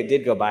felt like it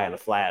did go by in a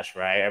flash,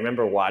 right? I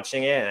remember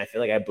watching it and I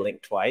feel like I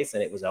blinked twice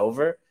and it was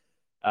over.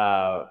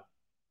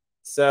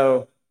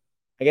 So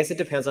I guess it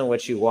depends on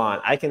what you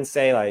want. I can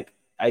say, like,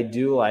 I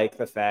do like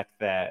the fact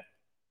that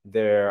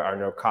there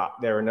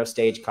are no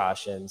stage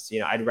cautions. You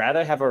know, I'd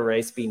rather have a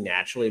race be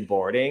naturally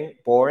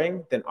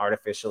boring than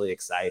artificially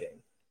exciting.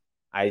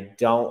 I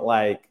don't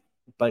like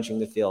bunching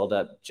the field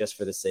up just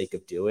for the sake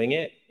of doing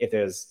it. If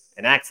there's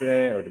an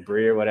accident or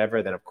debris or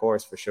whatever, then of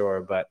course, for sure.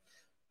 But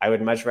I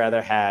would much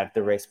rather have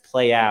the race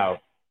play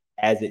out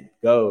as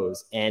it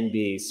goes and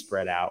be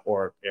spread out,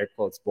 or air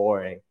quotes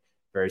boring,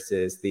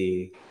 versus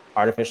the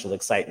artificial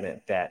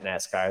excitement that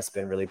NASCAR has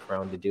been really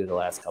prone to do the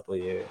last couple of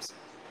years.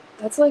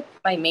 That's like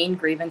my main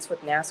grievance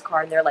with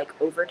NASCAR. Their like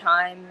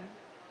overtime,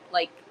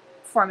 like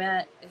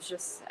format is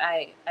just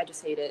I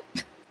just hate it.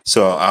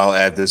 So I'll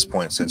add this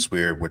point since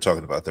we're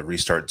talking about the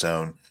restart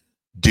zone.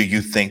 Do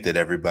you think that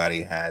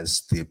everybody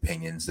has the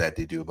opinions that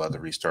they do about the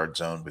restart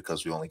zone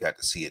because we only got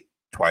to see it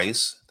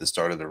twice, the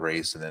start of the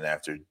race and then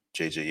after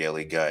JJ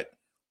Yeley got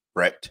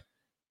wrecked?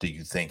 Do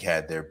you think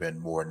had there been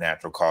more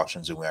natural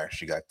cautions and we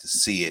actually got to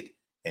see it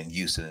and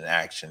use it in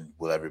action,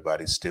 will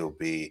everybody still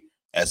be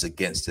as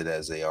against it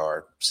as they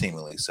are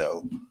seemingly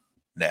so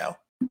now?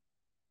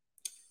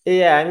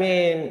 Yeah, I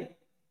mean,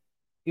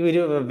 we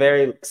do have a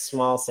very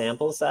small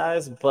sample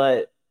size,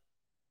 but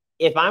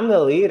if I'm the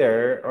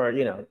leader or,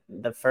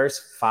 the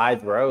first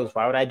 5 rows,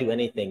 why would I do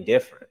anything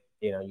different?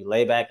 You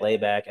lay back,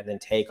 and then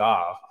take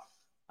off.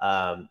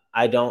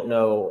 I don't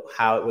know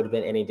how it would have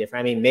been any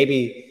different. I mean,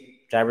 maybe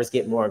drivers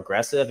get more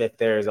aggressive if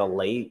there's a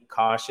late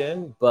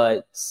caution,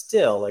 but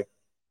still, like,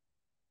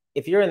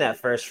 if you're in that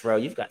first row,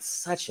 you've got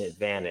such an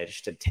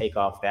advantage to take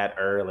off that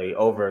early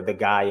over the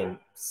guy in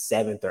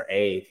 7th or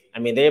 8th. I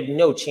mean, they have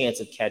no chance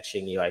of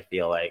catching you, I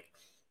feel like.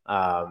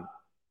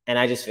 And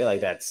I just feel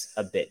like that's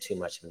a bit too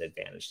much of an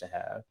advantage to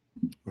have.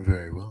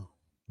 Very well.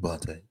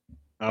 Bonte.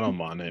 I don't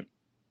mind it.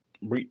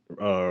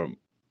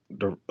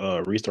 The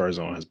restart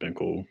zone has been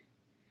cool.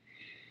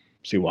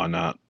 See why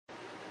not?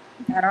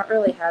 I don't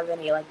really have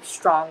any like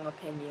strong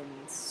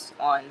opinions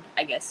on,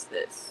 I guess,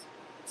 this.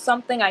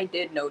 Something I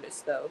did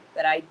notice though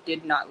that I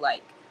did not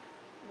like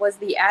was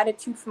the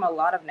attitude from a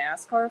lot of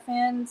NASCAR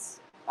fans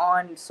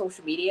on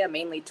social media,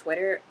 mainly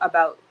Twitter,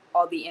 about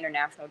all the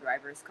international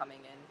drivers coming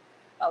in.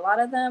 A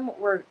lot of them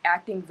were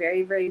acting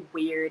very, very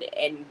weird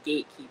and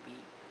gatekeepy.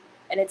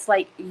 And it's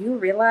like, you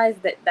realize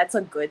that that's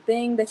a good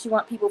thing, that you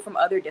want people from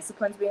other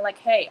disciplines being like,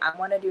 hey, I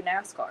want to do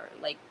NASCAR.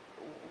 Like,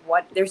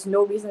 what? There's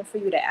no reason for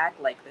you to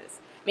act like this.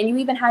 I mean, you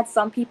even had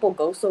some people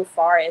go so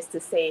far as to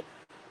say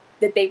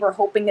that they were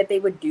hoping that they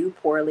would do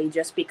poorly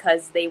just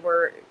because they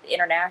were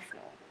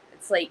international.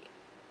 It's like,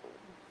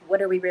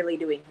 what are we really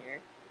doing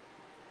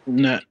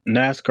here?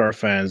 NASCAR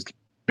fans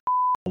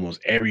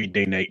almost every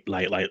day,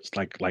 like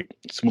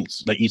smooth,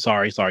 like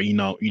sorry,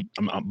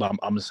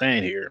 I'm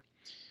saying here.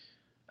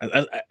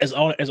 It's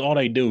all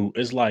they do.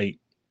 It's like,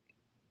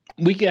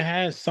 we can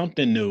have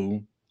something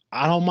new.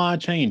 I don't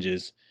mind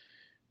changes.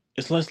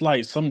 It's less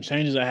like some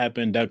changes that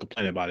happen, they'll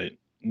complain about it.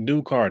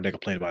 New car, they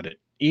complain about it.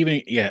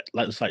 Even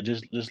just like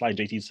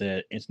JT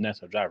said,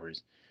 international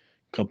drivers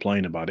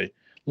complain about it.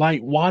 Like,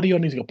 why do y'all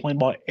need to complain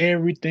about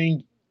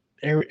everything?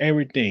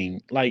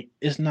 Everything. Like,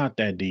 it's not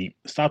that deep.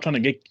 Stop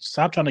trying to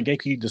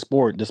gatekeep the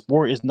sport. The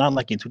sport is not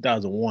like in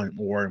 2001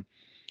 or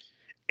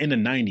in the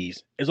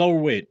 90s. It's over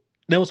with.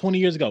 That was 20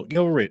 years ago. Get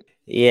over it.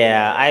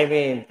 Yeah, I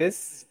mean,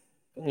 this,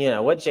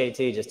 what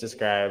JT just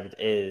described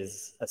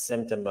is a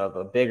symptom of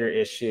a bigger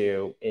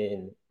issue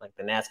in like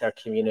the NASCAR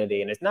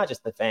community. And it's not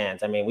just the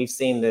fans. I mean, we've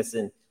seen this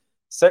in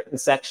certain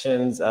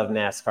sections of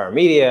NASCAR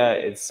media,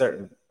 in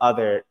certain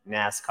other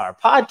NASCAR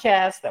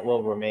podcasts that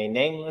will remain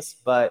nameless.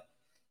 But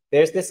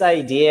there's this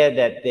idea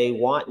that they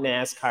want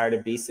NASCAR to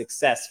be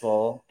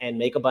successful and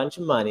make a bunch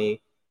of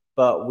money,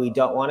 but we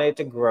don't want it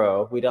to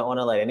grow. We don't want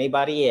to let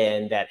anybody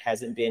in that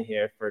hasn't been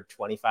here for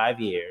 25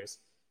 years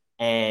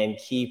and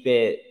keep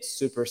it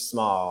super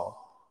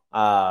small.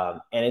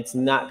 And it's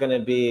not going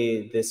to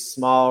be this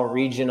small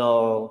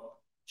regional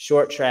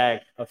short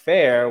track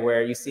affair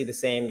where you see the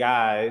same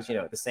guys,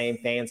 the same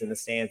fans in the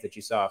stands that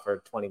you saw for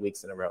 20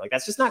 weeks in a row. Like,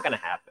 that's just not going to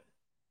happen.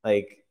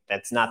 Like,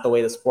 that's not the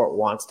way the sport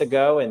wants to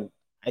go. And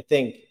I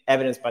think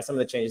evidenced by some of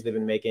the changes they've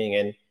been making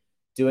and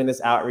doing this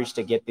outreach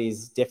to get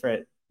these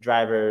different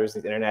drivers,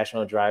 these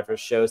international drivers,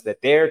 shows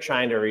that they're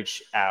trying to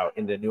reach out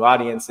into new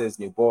audiences,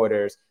 new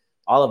borders,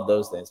 all of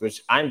those things,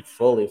 which I'm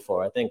fully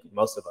for. I think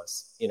most of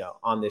us,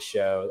 on this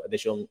show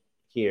that you'll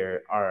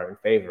hear are in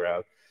favor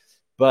of.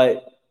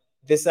 But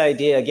this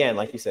idea, again,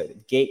 like you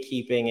said,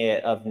 gatekeeping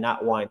it, of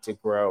not wanting to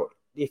grow.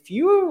 If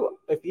you're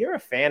a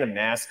fan of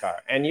NASCAR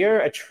and you're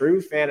a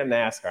true fan of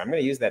NASCAR, I'm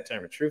going to use that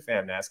term, a true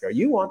fan of NASCAR,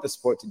 you want the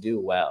sport to do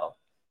well.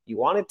 You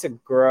want it to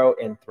grow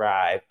and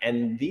thrive.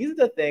 And these are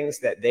the things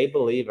that they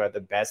believe are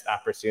the best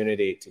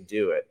opportunity to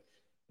do it.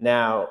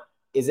 Now,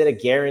 is it a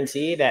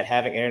guarantee that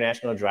having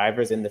international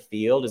drivers in the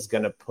field is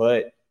going to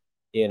put,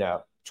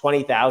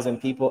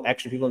 20,000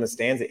 extra people in the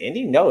stands at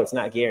Indy? No, it's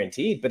not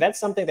guaranteed, but that's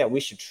something that we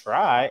should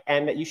try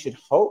and that you should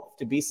hope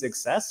to be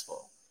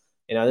successful.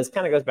 This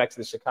kind of goes back to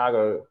the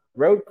Chicago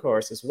road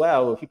course as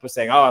well, where people are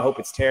saying, oh, I hope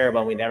it's terrible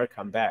and we never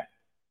come back.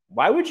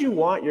 Why would you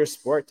want your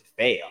sport to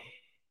fail?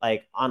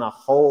 Like, on a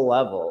whole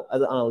level,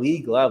 on a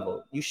league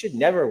level, you should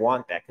never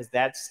want that, because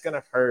that's going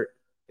to hurt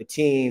the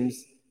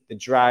teams, the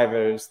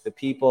drivers, the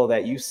people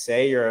that you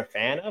say you're a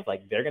fan of.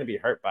 Like, they're going to be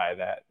hurt by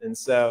that. And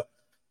so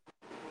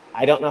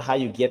I don't know how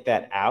you get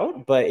that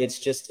out, but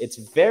it's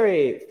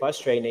very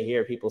frustrating to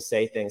hear people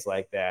say things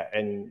like that.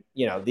 And,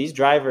 these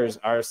drivers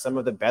are some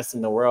of the best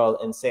in the world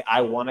and say, I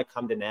want to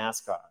come to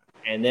NASCAR.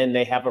 And then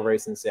they have a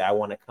race and say, I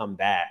want to come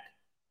back.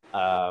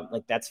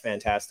 Like, that's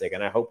fantastic.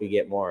 And I hope we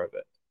get more of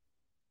it.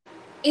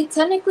 It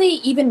technically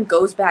even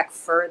goes back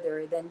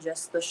further than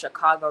just the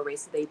Chicago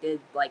race they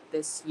did like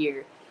this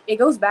year. It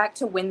goes back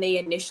to when they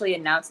initially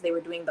announced they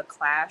were doing the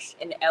Clash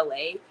in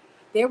LA.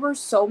 There were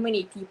so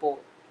many people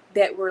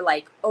that were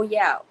like, "Oh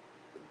yeah,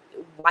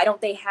 why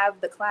don't they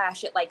have the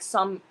Clash at like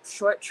some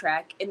short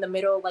track in the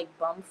middle of like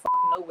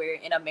bumfuck nowhere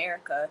in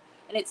America?"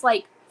 And it's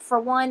like, for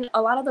one,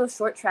 a lot of those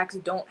short tracks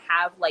don't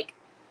have like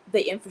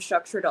the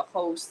infrastructure to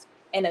host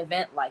an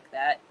event like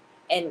that.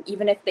 And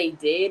even if they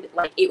did,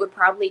 like it would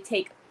probably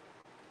take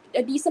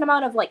a decent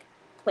amount of like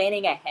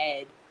planning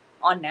ahead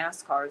on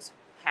NASCAR's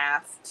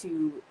half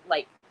to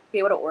like be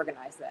able to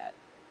organize that.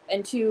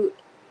 And two,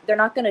 they're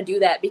not going to do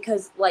that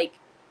because like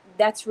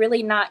that's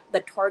really not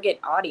the target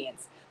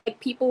audience. Like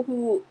people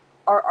who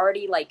are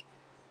already like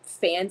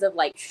fans of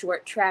like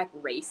short track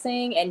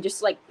racing and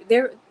just like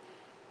they're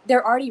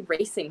already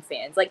racing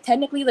fans. Like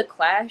technically the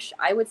Clash,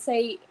 I would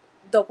say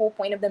the whole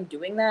point of them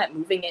doing that,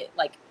 moving it,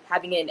 like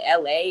having it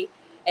in LA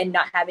and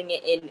not having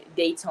it in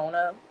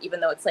Daytona,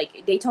 even though it's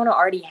like Daytona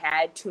already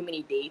had too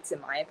many dates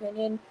in my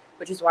opinion,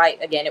 which is why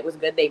again it was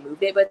good they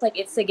moved it, but it's like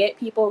it's to get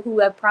people who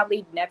have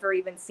probably never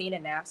even seen a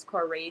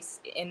NASCAR race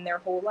in their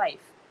whole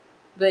life.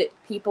 But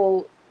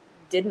people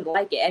didn't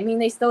like it. I mean,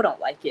 they still don't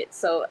like it.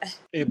 So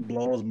It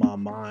blows my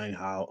mind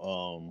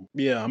how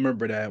yeah, I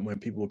remember that when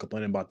people were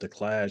complaining about the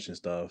Clash and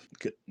stuff.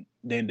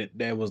 Then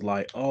that was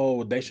like,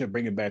 oh, they should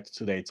bring it back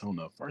to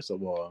Daytona. First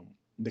of all,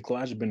 the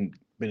Clash has been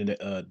in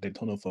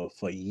Daytona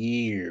for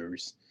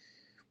years.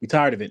 We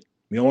tired of it.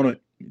 We don't want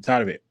to.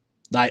 Tired of it.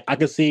 Like I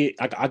could see,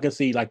 I could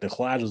see like the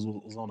Clash was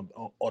on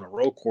a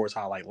road course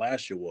how like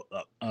last year was,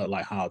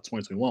 like how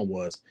 2021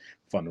 was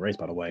fun to race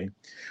by the way,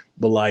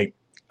 but like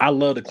I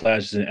love the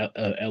Clashes in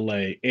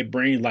LA. It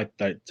brings like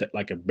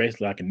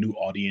basically like a new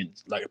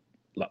audience, like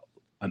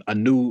a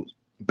new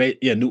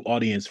new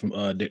audience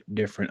from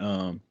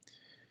different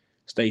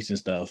states and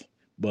stuff.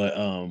 But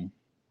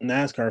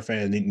NASCAR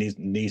fans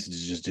needs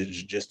to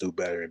just do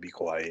better and be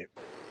quiet.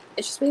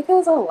 it's just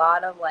because a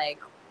lot of like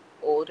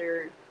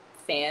older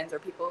fans or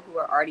people who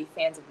are already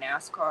fans of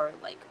NASCAR,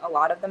 like a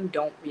lot of them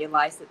don't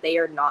realize that they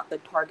are not the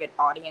target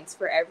audience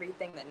for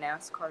everything that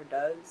NASCAR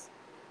does.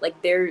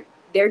 Like they're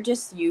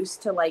just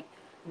used to like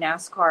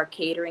NASCAR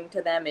catering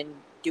to them and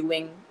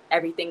doing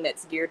everything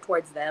that's geared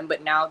towards them,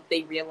 but now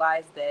they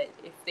realize that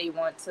if they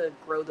want to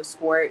grow the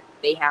sport,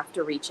 they have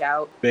to reach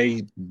out.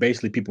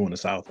 Basically people in the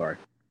South are.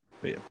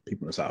 But yeah,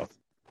 people in the South.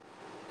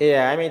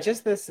 Yeah, I mean,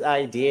 just this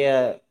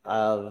idea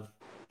of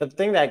the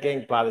thing that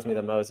getting bothers me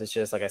the most is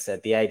just like I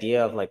said, the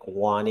idea of like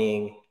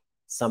wanting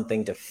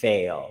something to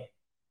fail.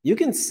 You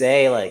can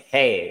say like,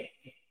 hey,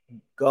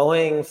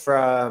 going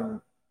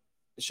from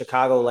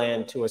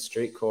Chicagoland to a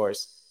street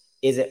course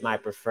isn't my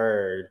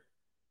preferred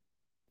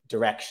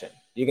direction.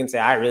 You can say,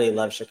 I really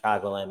love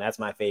Chicagoland. That's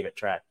my favorite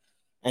track.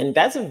 And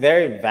that's a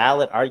very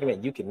valid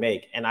argument you can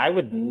make. And I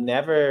would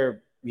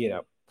never,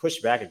 push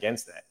back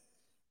against that.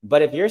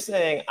 But if you're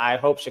saying, I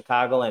hope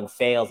Chicagoland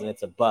fails and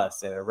it's a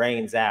bust and it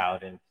rains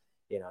out and,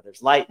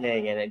 there's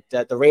lightning and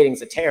the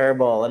ratings are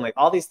terrible and like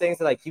all these things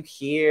that like you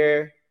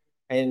hear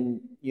and,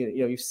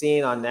 you've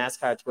seen on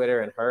NASCAR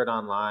Twitter and heard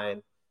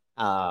online,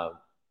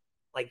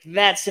 like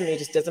that to me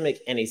just doesn't make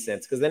any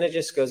sense because then it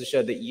just goes to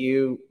show that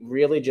you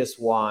really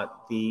just want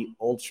the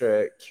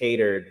ultra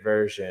catered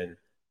version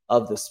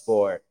of the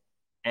sport.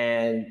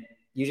 And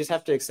you just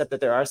have to accept that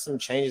there are some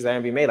changes that are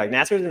going to be made. Like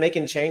NASCAR's been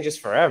making changes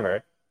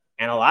forever.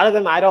 And a lot of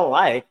them I don't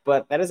like,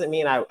 but that doesn't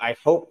mean I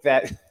hope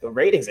that the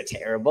ratings are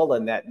terrible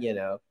and that,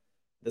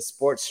 the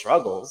sport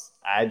struggles.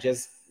 I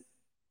just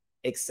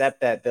accept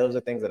that those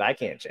are things that I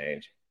can't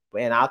change.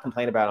 And I'll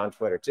complain about it on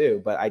Twitter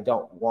too, but I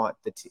don't want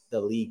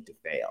the league to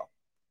fail.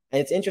 And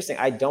it's interesting.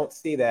 I don't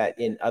see that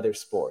in other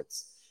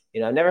sports.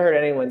 I've never heard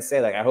anyone say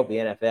like, I hope the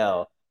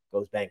NFL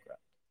goes bankrupt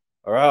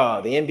or,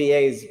 oh, the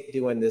NBA is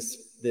doing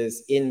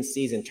this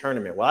in-season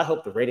tournament. Well, I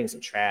hope the ratings are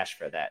trash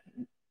for that.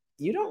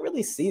 You don't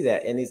really see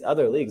that in these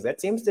other leagues.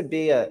 That seems to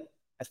be as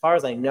far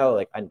as I know,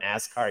 like a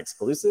NASCAR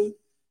exclusive.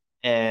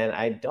 And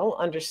I don't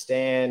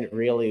understand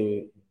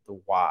really the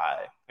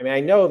why. I mean, I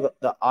know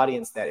the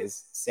audience that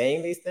is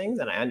saying these things,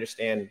 and I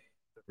understand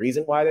the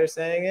reason why they're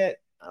saying it.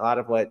 A lot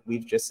of what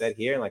we've just said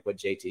here and like what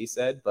JT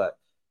said, but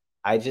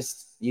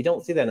you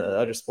don't see that in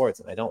other sports,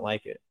 and I don't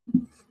like it.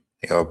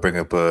 Yeah, I'll bring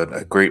up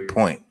a great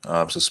point.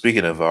 So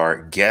speaking of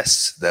our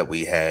guests that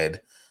we had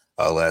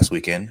last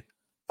weekend,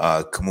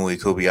 Kamui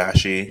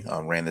Kobayashi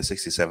ran the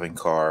 67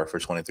 car for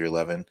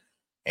 2311.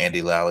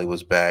 Andy Lally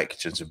was back.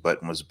 Jensen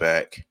Button was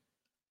back.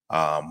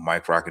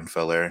 Mike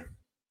Rockenfeller.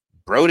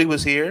 Brody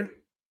was here.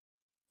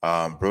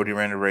 Brody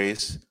ran the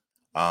race.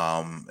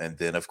 And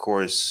then, of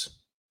course,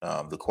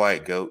 the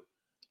quiet goat,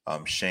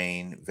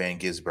 Shane Van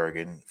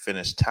Gisbergen,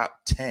 finished top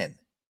 10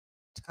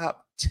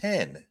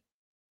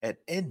 at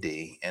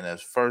Indy and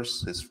his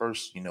first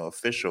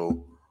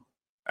official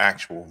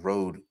actual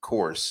road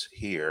course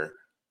here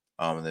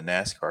in the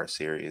NASCAR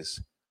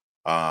series.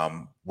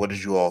 What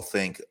did you all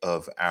think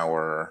of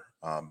our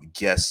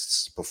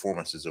guests'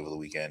 performances over the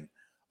weekend?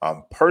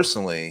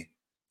 Personally,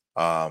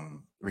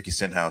 Ricky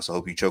Stenhouse, I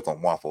hope you choke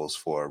on waffles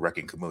for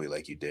wrecking Kamui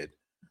like you did.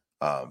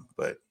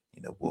 But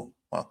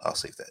I'll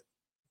save that.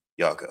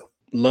 Y'all go.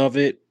 Love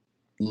it.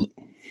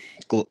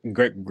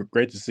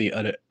 Great to see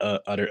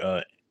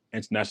other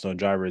international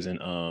drivers in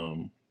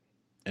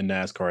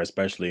NASCAR,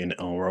 especially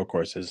on road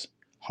courses.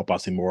 Hope I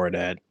see more of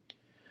that.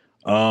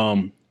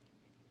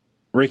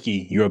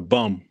 Ricky, you're a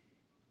bum.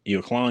 You're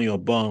a clown. You're a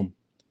bum.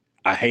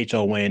 I hate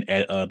your win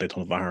at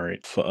Daytona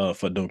 500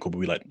 for doing Cooper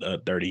be like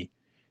 30.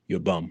 You're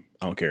a bum.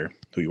 I don't care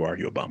who you are.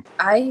 You're a bum.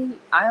 I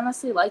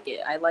honestly like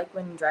it. I like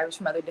when drivers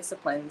from other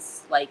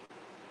disciplines like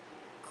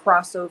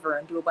cross over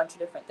and do a bunch of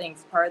different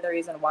things. Part of the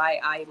reason why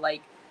I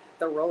like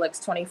the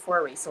Rolex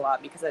 24 race a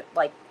lot, because it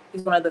like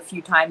is one of the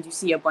few times you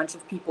see a bunch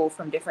of people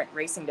from different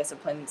racing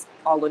disciplines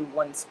all in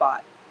one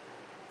spot.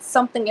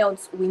 Something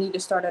else we need to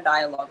start a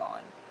dialogue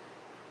on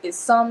is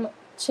some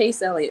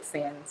Chase Elliott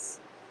fans,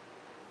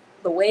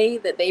 the way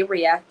that they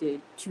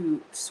reacted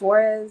to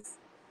Suarez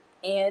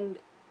and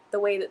the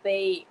way that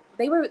they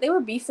were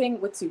beefing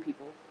with two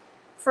people.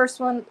 First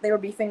one they were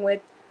beefing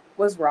with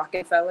was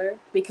Rockefeller,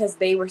 because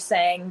they were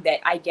saying that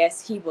I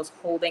guess he was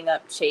holding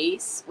up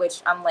Chase,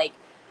 which I'm like,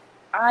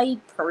 I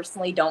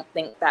personally don't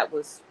think that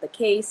was the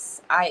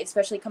case.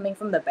 Especially coming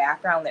from the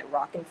background that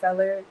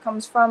Rockefeller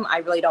comes from, I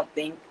really don't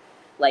think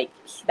like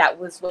that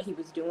was what he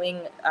was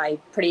doing. I'm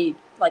pretty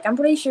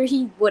sure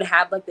he would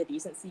have like the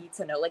decency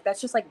to know, like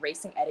that's just like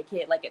racing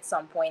etiquette. Like at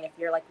some point, if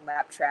you're like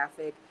lap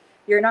traffic,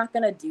 you're not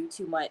gonna do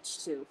too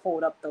much to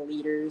hold up the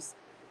leaders.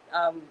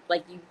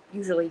 Like you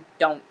usually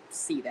don't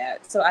see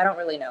that. So I don't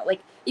really know.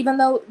 Like even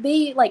though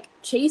they like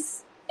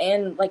Chase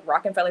and like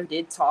Rockefeller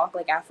did talk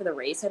like after the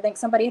race, I think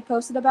somebody had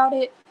posted about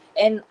it.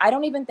 And I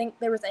don't even think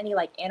there was any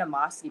like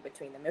animosity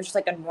between them. It was just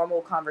like a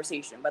normal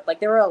conversation. But like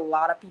there were a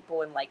lot of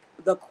people in like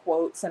the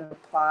quotes and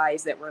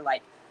replies that were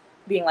like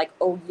being like,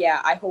 oh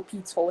yeah, I hope he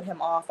told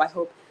him off. I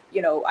hope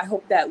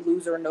that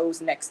loser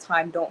knows next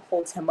time, don't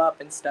hold him up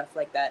and stuff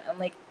like that. I'm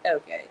like,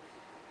 okay.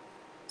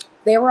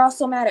 They were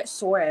also mad at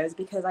Suarez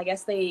because I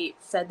guess they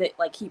said that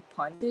like he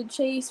punted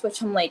Chase,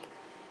 which I'm like,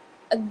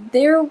 I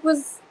didn't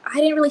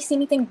really see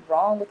anything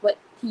wrong with what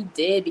he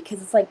did,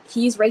 because it's like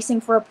he's racing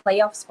for a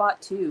playoff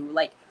spot too.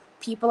 Like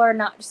people are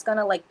not just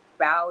gonna like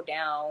bow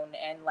down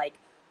and like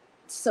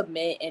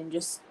submit and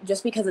just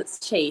because it's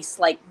Chase.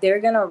 Like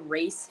they're gonna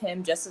race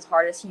him just as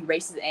hard as he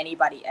races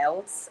anybody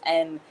else.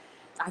 And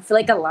I feel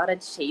like a lot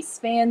of Chase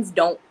fans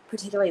don't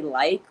particularly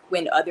like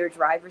when other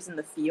drivers in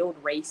the field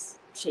race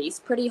Chase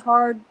pretty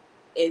hard.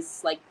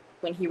 Is like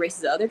when he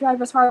races other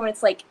drivers hard, when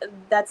it's like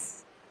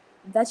that's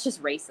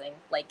just racing.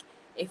 Like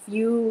if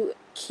you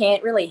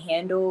can't really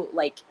handle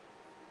like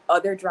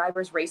other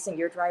drivers racing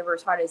your driver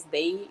as hard as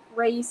they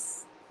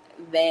race,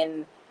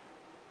 then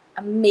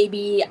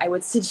maybe I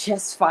would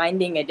suggest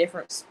finding a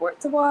different sport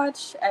to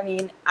watch. I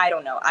mean, I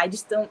don't know. I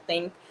just don't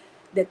think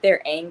that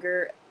their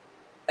anger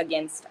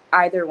against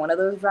either one of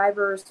those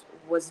drivers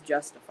was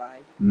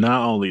justified.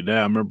 Not only that,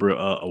 I remember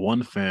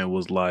one fan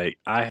was like,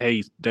 I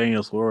hate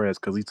Daniel Suarez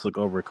because he took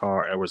over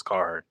Carl Edwards'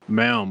 car.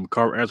 Ma'am,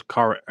 Carl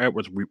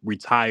Edwards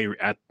retired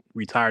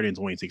in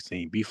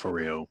 2016. Be for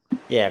real.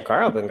 Yeah,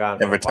 Carl been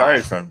gone. And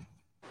retired from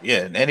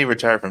and he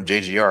retired from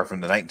JGR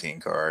from the 19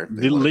 car.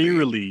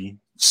 Literally.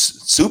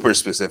 Super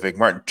specific.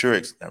 Martin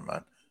Truex. Never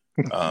mind.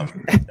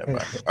 Never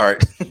mind. All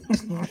right.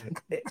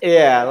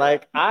 Yeah,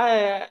 like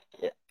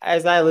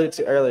as I alluded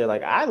to earlier,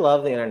 like I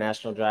love the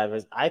international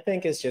drivers. I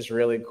think it's just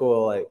really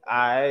cool. Like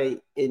I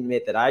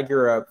admit that I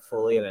grew up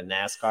fully in a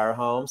NASCAR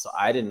home, so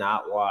I did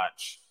not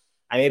watch.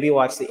 I maybe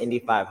watched the Indy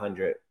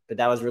 500, but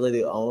that was really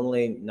the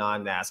only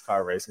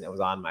non-NASCAR racing that was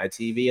on my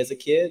TV as a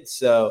kid.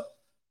 So,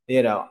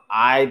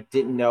 I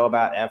didn't know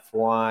about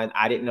F1.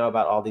 I didn't know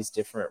about all these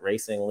different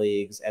racing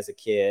leagues as a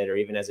kid or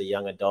even as a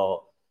young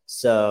adult.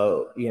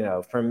 So,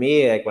 for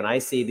me, like when I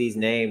see these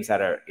names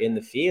that are in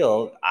the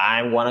field,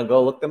 I want to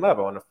go look them up.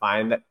 I want to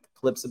find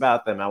clips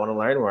about them. I want to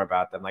learn more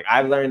about them. Like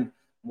I've learned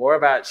more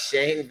about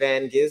Shane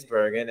Van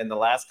Gisbergen in the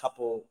last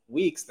couple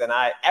weeks than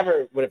I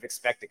ever would have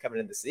expected coming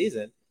into the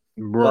season.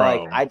 Bro.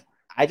 But like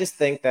I just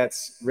think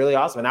that's really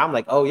awesome. And I'm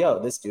like, oh, yo,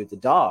 this dude's a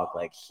dog.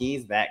 Like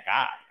he's that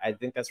guy. I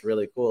think that's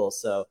really cool.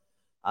 So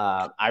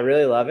I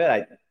really love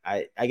it.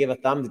 I give a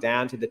thumbs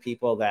down to the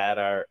people that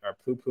are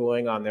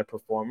poo-pooing on their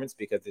performance,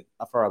 because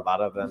for a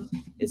lot of them,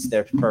 it's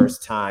their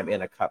first time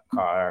in a cup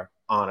car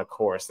on a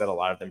course that a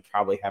lot of them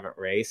probably haven't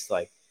raced.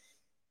 Like,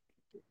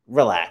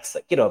 relax,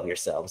 like get over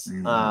yourselves.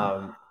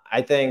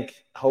 I think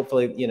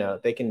hopefully,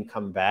 they can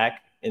come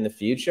back in the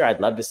future. I'd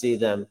love to see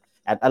them.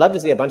 I'd love to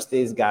see a bunch of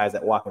these guys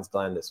at Watkins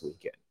Glen this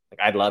weekend. Like,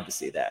 I'd love to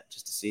see that,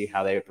 just to see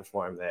how they would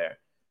perform there.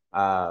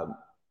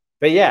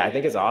 But yeah, I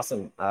think it's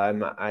awesome.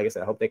 I guess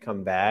I hope they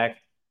come back.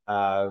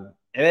 And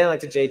then,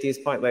 like to JT's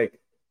point, like,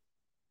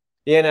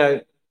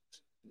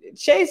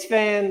 Chase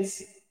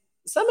fans,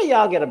 some of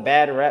y'all get a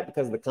bad rep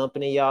because of the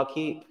company y'all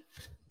keep,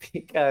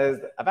 because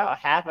about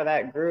half of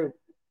that group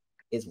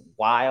is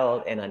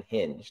wild and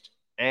unhinged,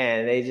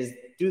 and they just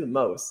do the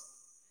most.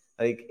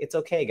 Like, it's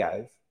okay,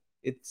 guys.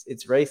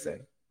 It's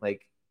racing.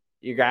 Like,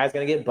 your guy's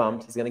gonna get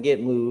bumped. He's gonna get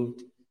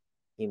moved.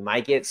 He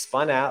might get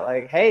spun out.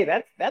 Like,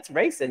 hey, that's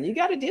racing. You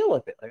got to deal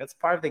with it. Like, that's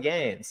part of the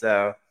game.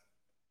 So,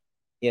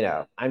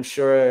 I'm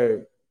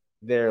sure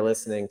they're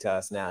listening to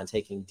us now and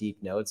taking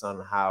deep notes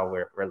on how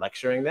we're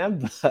lecturing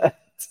them. But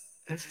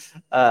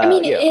I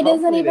mean, it doesn't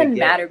hopefully even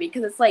matter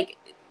because it's like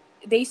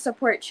they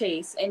support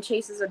Chase and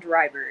Chase is a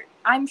driver.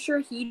 I'm sure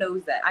he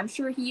knows that. I'm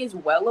sure he is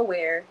well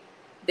aware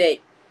that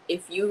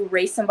if you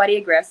race somebody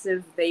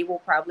aggressive, they will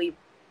probably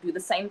do the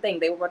same thing.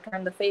 They will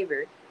return the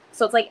favor.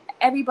 So it's like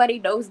everybody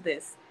knows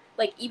this.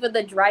 Like even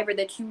the driver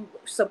that you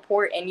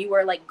support and you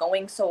are like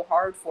going so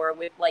hard for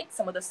with like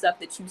some of the stuff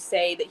that you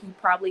say that he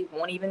probably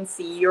won't even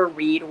see or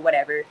read or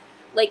whatever.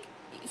 Like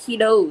he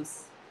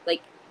knows.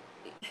 Like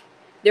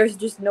there's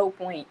just no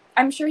point.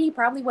 I'm sure he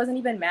probably wasn't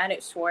even mad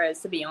at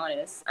Suarez, to be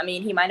honest. I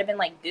mean, he might have been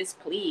like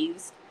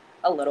displeased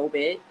a little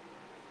bit,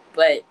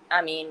 but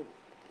I mean,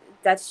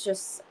 that's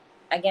just,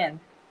 again,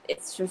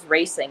 it's just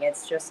racing.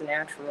 It's just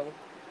natural.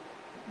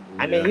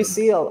 I mean, you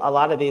see a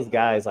lot of these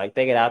guys, like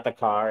they get out the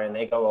car and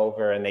they go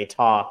over and they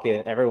talk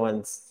and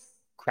everyone's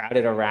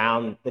crowded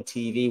around the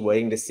TV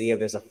waiting to see if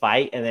there's a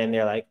fight. And then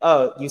they're like,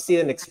 oh, you see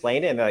them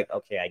explain it. And they're like,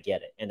 okay, I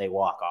get it. And they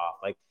walk off.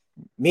 Like,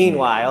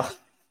 meanwhile,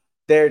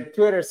 their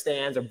Twitter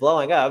stands are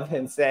blowing up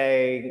and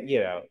saying,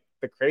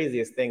 the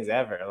craziest things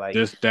ever. Like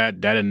just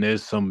that and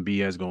there's some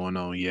BS going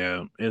on.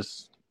 Yeah,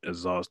 it's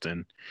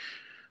exhausting.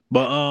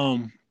 But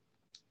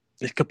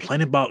it's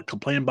complaining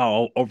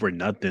about over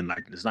nothing.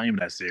 Like it's not even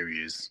that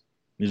serious.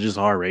 It's just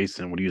hard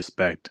racing. What do you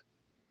expect?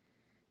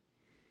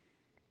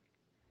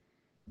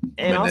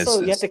 And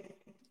also, you have to.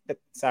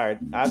 Sorry,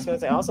 I was going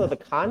to say also the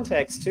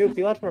context too.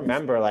 People have to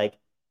remember, like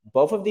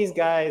both of these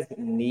guys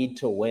need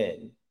to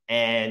win,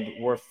 and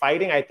we're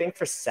fighting, I think,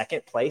 for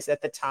second place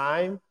at the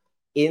time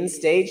in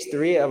stage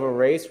 3 of a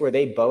race where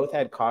they both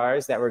had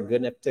cars that were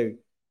good enough to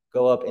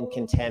go up and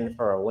contend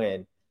for a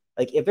win.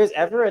 Like if there's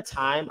ever a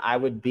time I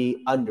would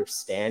be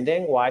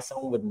understanding why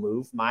someone would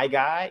move my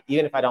guy,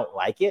 even if I don't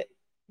like it,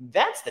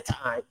 that's the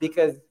time,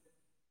 because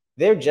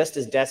they're just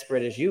as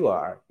desperate as you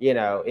are.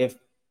 If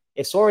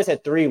Suarez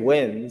had 3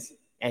 wins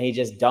and he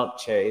just dumped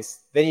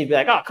Chase, then you'd be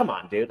like, oh, come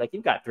on, dude. Like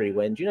you've got 3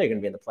 wins. You're going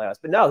to be in the playoffs.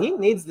 But no, he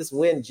needs this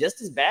win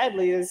just as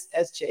badly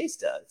as Chase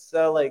does.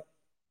 So like,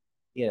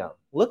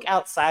 look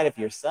outside of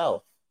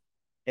yourself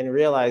and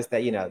realize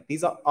that,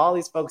 all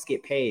these folks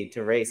get paid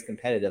to race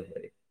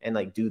competitively and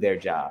like do their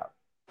job.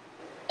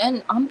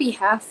 And on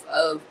behalf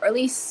of, or at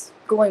least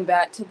going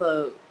back to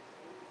the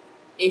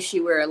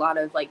issue where a lot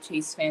of like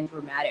Chase fans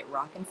were mad at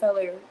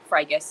Rockefeller for,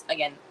 I guess,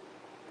 again,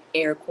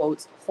 air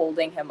quotes,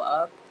 holding him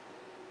up.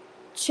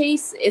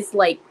 Chase is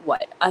like,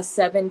 what, a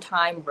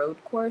 7-time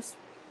road course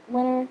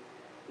winner?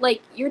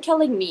 Like, you're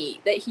telling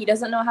me that he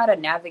doesn't know how to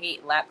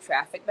navigate lap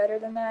traffic better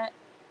than that?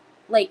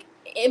 Like,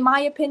 in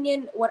my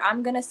opinion, what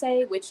I'm going to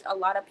say, which a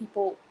lot of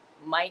people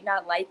might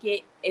not like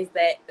it, is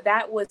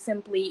that was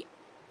simply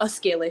a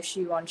skill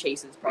issue on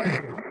Chase's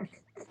part.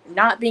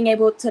 Not being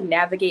able to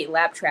navigate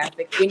lap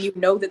traffic when you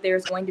know that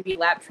there's going to be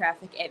lap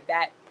traffic at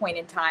that point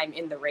in time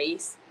in the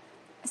race,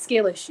 a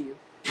skill issue.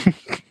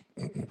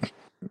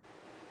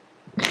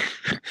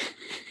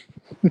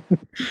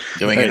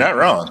 Doing it not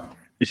wrong.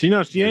 She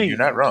knows she ain't. You're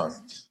not wrong.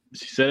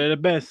 She said it the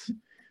best.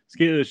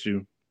 Skill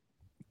issue.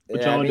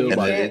 What y'all do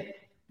about it?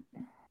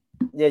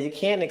 Yeah, you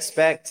can't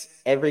expect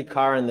every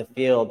car in the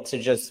field to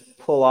just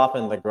pull off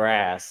in the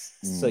grass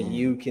so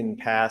you can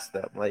pass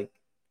them. Like,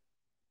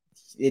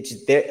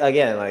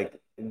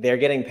 they're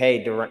getting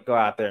paid to go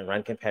out there and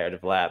run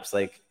competitive laps.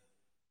 Like,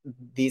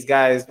 these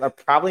guys are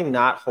probably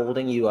not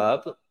holding you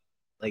up.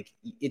 Like,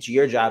 it's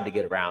your job to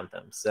get around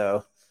them.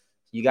 So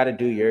you got to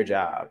do your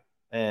job.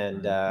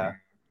 And,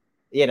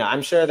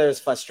 I'm sure there's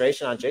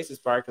frustration on Chase's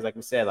part because, like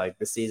we said, like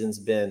the season's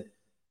been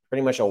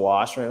pretty much a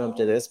wash from him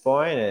to this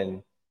point.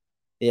 And,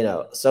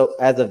 so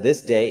as of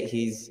this date,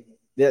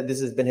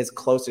 this has been his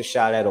closest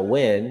shot at a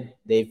win.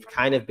 They've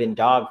kind of been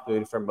dog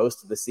food for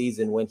most of the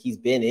season when he's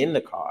been in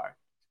the car.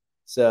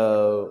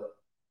 So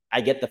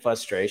I get the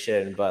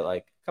frustration, but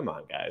like, come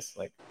on, guys.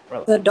 Like,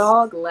 relax. The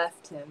dog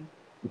left him.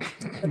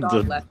 The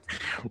dog left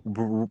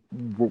him.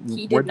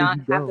 He did not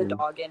have the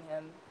dog in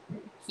him.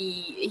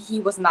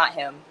 He was not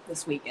him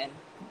this weekend.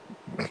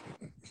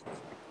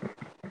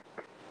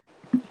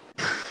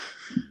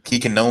 He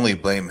can only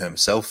blame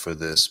himself for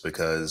this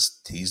because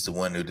he's the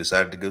one who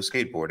decided to go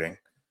skateboarding.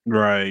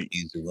 Right.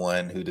 He's the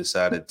one who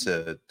decided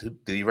to. Did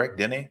he wreck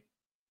Denny?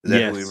 Is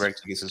that who he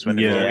wrecked to get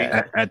suspended?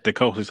 Yeah, at the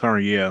coast's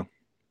turn. Yeah.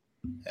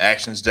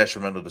 Actions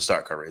detrimental to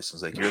stock car racing.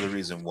 It's like you're the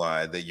reason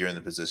why that you're in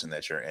the position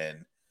that you're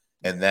in,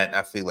 and that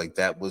I feel like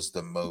that was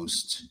the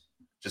most.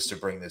 Just to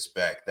bring this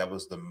back, that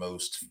was the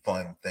most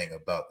fun thing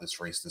about this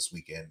race this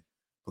weekend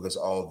because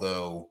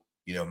although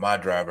my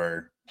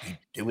driver he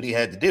did what he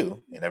had to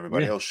do and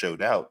everybody else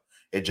showed out,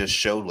 it just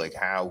showed like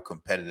how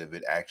competitive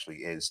it actually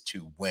is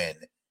to win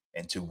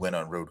and to win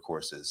on road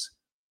courses.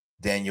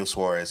 Daniel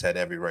Suarez had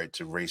every right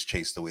to race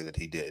Chase the way that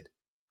he did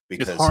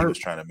because he was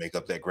trying to make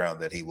up that ground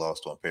that he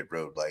lost on pit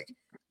road. Like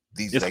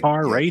these, it's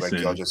hard racing.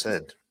 Like y'all just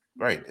said,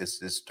 right?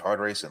 It's hard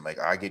racing. Like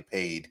I get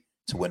paid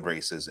to win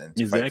races and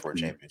to fight for a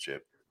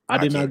championship.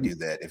 I can't do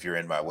that if you're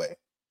in my way.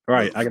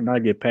 Right. I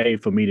cannot get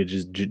paid for me to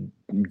just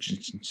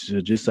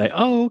just say,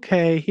 "Oh,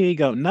 okay, here you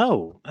go."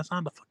 No, that's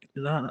not the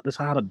fucking. That's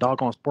how the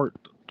doggone sport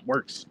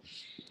works.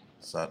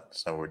 That's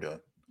not what we're doing.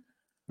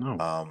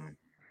 No.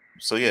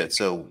 So yeah.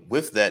 So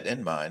with that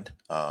in mind,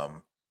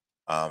 the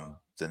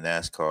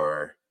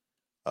NASCAR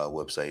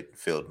website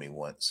failed me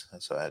once,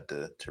 so I had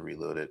to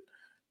reload it.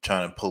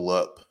 Trying to pull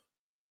up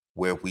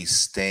where we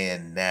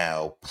stand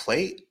now,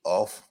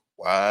 playoff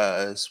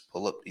wise.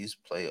 Pull up these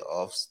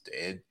playoff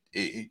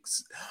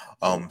standings.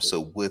 So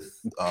with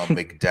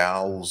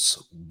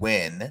McDowell's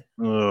win,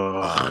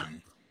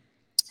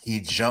 he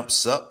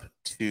jumps up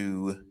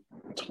to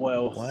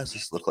 12. Why does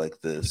this look like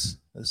this?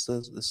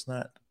 It's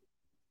not.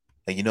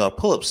 And I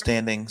pull up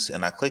standings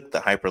and I click the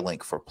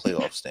hyperlink for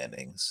playoff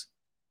standings,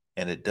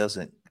 and it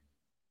doesn't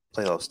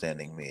playoff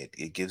standing me.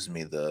 It gives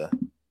me the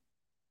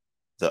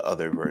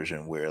other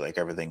version where like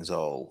everything's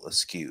all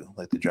askew,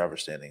 like the driver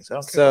standings. I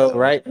don't care. So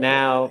right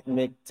now,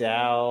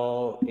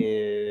 McDowell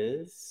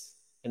is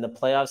in the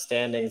playoff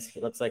standings.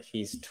 It looks like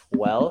he's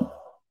 12th.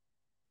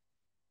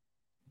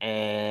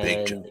 And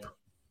big jump.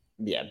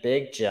 Yeah,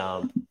 big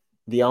jump.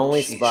 The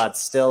only spot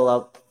still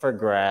up for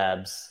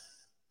grabs.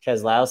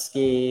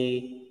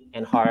 Keselowski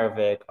and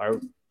Harvick are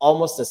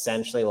almost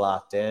essentially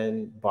locked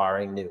in,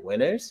 barring new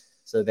winners.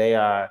 So they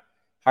are.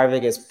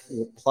 Harvick is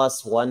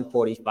plus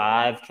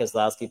 145,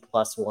 Keselowski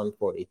plus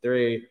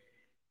 143.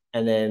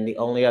 And then the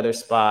only other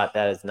spot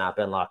that has not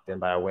been locked in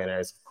by a winner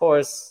is, of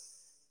course,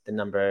 the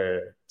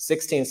number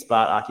 16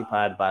 spot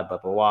occupied by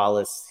Bubba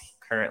Wallace,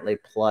 currently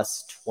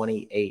plus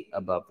 28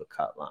 above the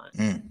cut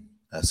line.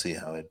 I see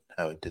how it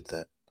did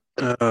that.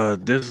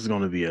 This is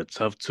going to be a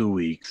tough 2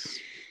 weeks.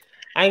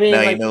 I mean,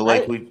 now,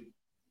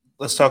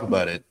 let's talk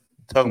about it.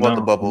 Talk about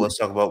the bubble. Let's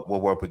talk about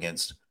what we're up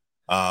against.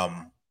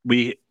 Why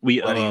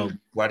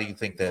do you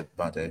think that,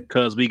 Bonte?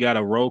 Because we got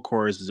a road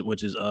course,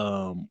 which is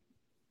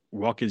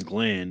Watkins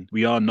Glen.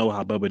 We all know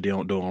how Bubba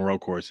do on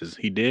road courses.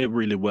 He did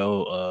really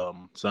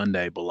well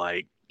Sunday, but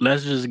like,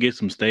 let's just get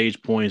some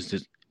stage points.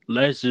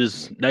 Let's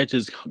just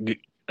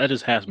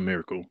have some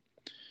miracle.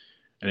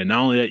 And then not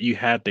only that, you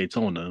have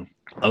Daytona.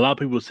 A lot of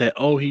people said,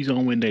 "Oh, he's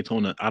gonna win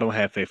Daytona." I don't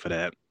have faith for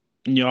that.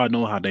 And y'all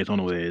know how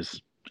Daytona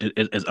is.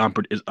 It's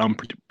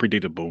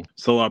unpredictable.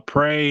 So I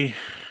pray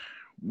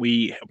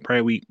we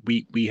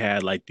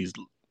had like these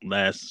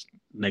next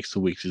 2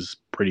 weeks is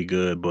pretty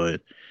good,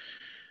 but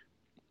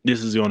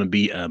this is going to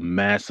be a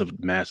massive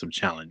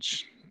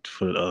challenge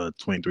for the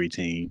 23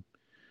 team.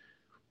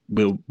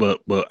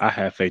 But I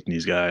have faith in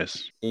these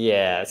guys.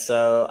 Yeah.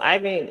 So I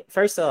mean,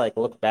 first to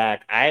look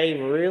back, I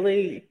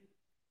really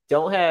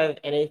don't have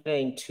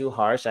anything too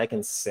harsh I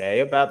can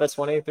say about the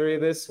 23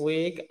 this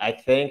week. I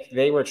think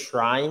they were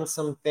trying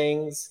some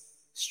things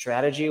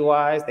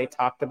strategy-wise. They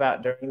talked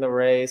about during the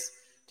race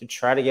to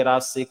try to get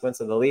off sequence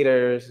of the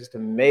leaders, to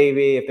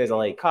maybe if there's a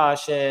late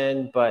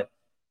caution, but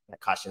that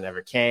caution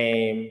never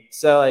came.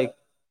 So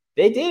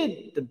they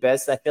did the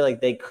best I feel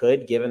like they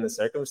could given the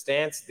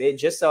circumstance. It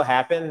just so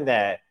happened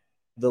that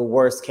the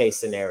worst case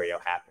scenario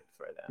happened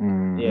for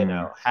them.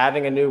 Mm-hmm.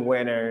 Having a new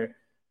winner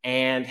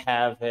and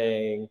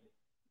having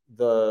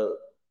the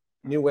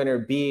new winner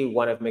be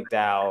one of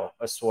McDowell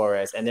or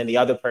Suarez, and then the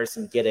other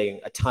person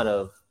getting a ton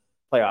of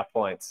playoff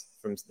points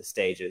from the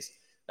stages.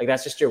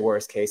 That's just your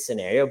worst case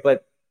scenario,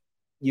 but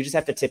you just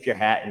have to tip your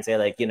hat and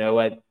say, you know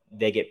what,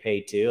 they get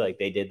paid too.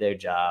 They did their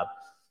job.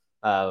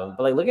 But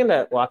looking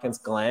at Watkins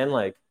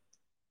Glen,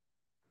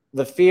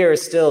 the fear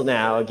is still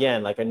now,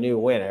 again, a new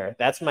winner.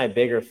 That's my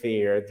bigger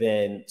fear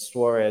than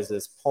Suarez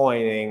is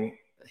pointing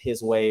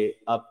his way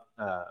up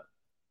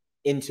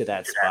into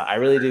that spot. I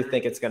really do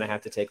think it's going to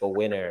have to take a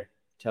winner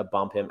to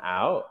bump him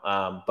out.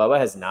 Bubba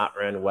has not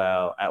run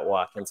well at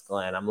Watkins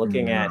Glen. I'm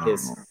looking at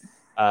his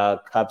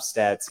Cup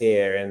stats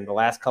here. In the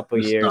last couple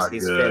of years,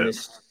 he's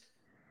finished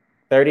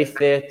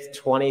 35th,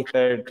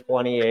 23rd,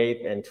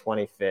 28th, and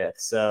 25th.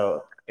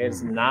 So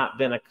it's not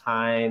been a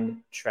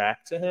kind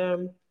track to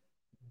him.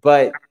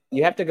 But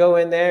you have to go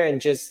in there and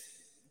just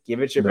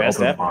give it your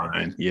best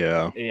effort.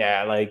 Yeah.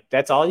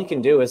 That's all you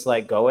can do is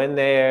go in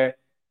there,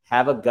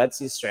 have a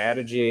gutsy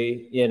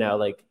strategy.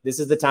 This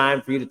is the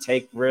time for you to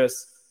take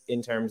risks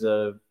in terms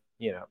of,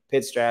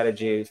 pit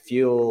strategy,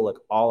 fuel,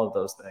 all of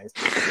those things.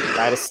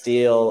 Try to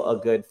steal a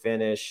good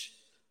finish.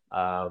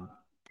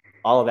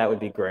 All of that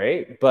would be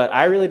great. But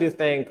I really do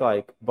think,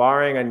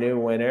 barring a new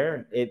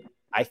winner,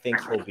 I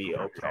think he'll be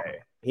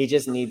okay. He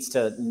just needs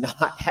to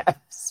not have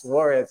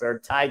Suarez or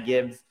Ty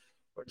Gibbs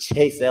or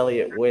Chase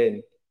Elliott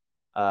win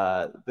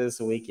this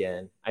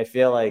weekend. I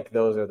feel like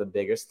those are the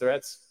biggest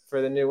threats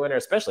for the new winner,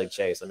 especially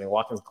Chase. I mean,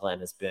 Watkins Glen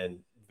has been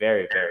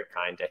very, very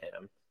kind to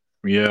him.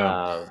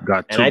 Yeah,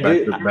 got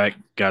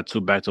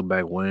two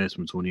back-to-back wins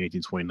from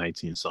 2018,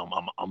 2019. So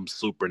I'm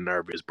super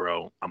nervous,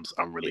 bro.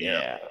 I'm really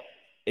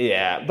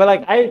Yeah.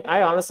 But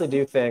I honestly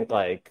do think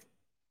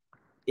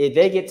if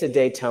they get to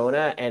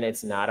Daytona and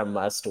it's not a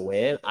must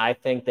win, I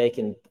think they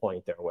can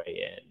point their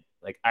way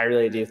in. I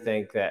really do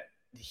think that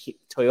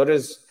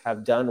Toyotas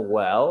have done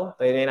well.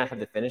 They may not have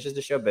the finishes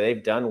to show, but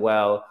they've done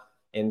well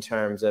in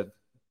terms of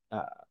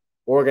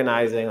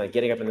organizing,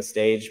 getting up in the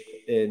stage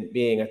and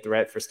being a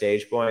threat for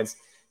stage points.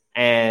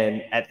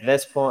 And at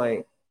this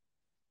point,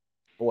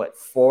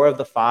 4 of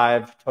the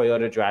 5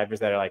 Toyota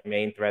drivers that are like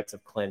main threats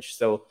of clinch.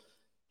 So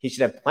he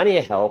should have plenty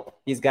of help.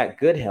 He's got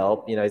good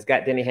help. He's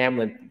got Denny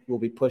Hamlin who will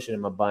be pushing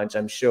him a bunch,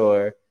 I'm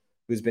sure,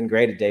 who's been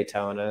great at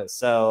Daytona.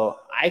 So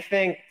I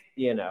think,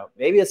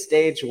 maybe a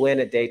stage win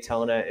at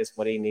Daytona is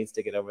what he needs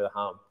to get over the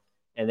hump.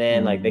 And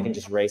then they can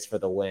just race for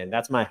the win.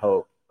 That's my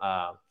hope.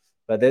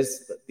 But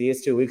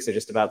these 2 weeks are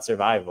just about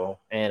survival.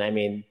 And I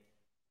mean,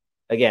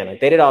 again,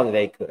 they did all that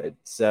they could.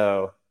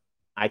 So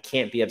I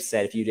can't be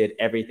upset if you did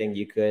everything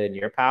you could in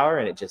your power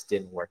and it just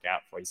didn't work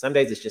out for you. Some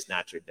days it's just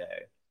not your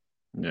day.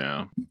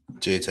 Yeah.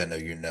 Jade, I know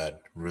you're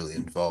not really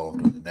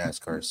involved on the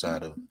NASCAR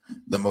side of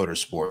the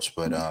motorsports,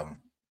 but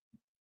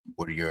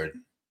what are your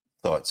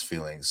thoughts,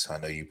 feelings? I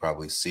know you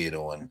probably see it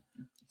on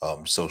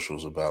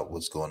socials about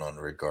what's going on in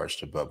regards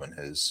to Bubba and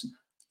his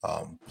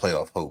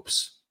playoff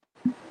hopes.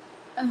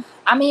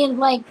 I mean,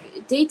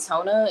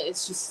 Daytona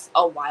is just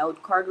a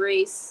wild card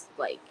race.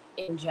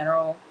 In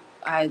general,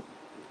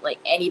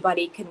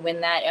 anybody can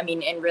win that. I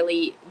mean, and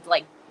really,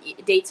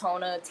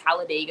 Daytona,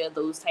 Talladega,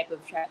 those type of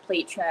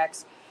plate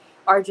tracks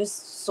are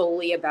just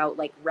solely about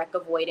wreck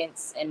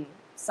avoidance and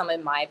some,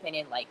 in my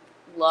opinion,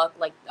 luck.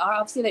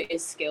 Obviously there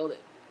is skill that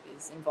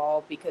is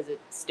involved because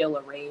it's still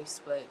a race,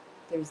 but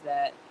there's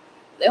that.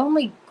 The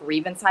only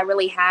grievance I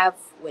really have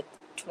with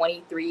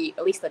 23,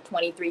 at least the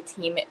 23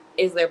 team,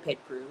 is their pit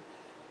crew.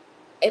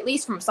 At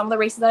least from some of the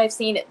races that I've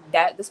seen,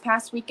 that this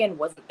past weekend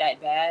wasn't that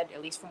bad,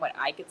 at least from what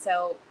I could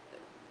tell.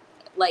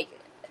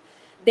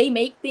 They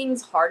make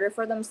things harder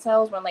for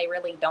themselves when they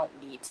really don't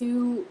need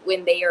to,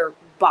 when they are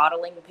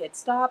bottling pit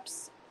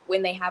stops,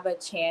 when they have a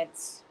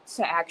chance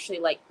to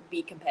actually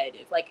be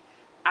competitive.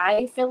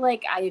 I feel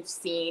like I've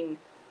seen,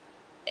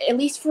 at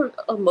least for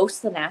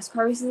most of the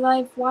NASCAR races that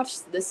I've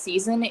watched this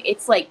season,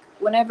 it's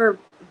whenever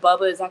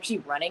Bubba is actually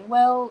running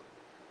well,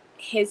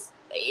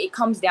 it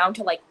comes down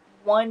to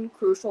one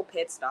crucial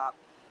pit stop,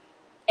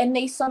 and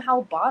they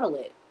somehow bottle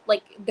it.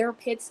 Their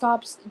pit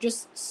stops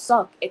just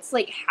suck. It's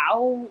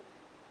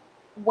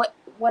what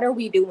are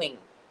we doing?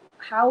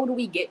 How do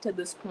we get to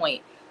this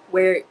point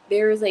where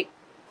there is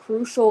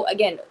crucial,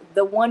 again,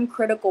 the one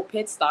critical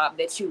pit stop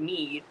that you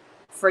need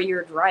for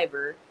your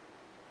driver,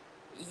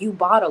 you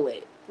bottle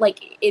it?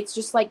 It's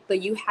just the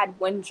you had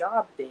one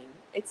job thing.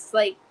 It's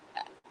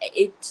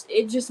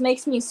it just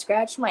makes me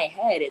scratch my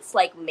head. It's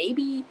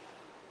maybe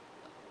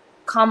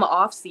come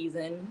off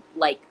season,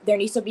 there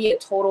needs to be a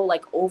total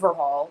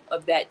overhaul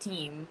of that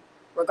team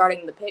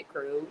regarding the pit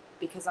crew,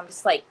 because I'm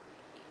just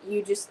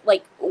you just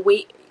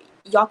wait,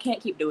 y'all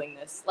can't keep doing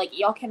this.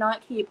 Y'all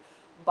cannot keep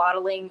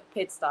bottling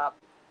pit stop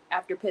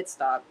after pit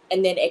stop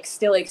and then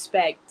still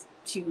expect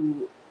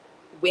to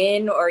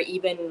win or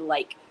even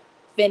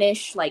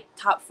finish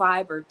top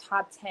 5 or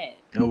top 10.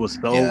 It was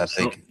oh,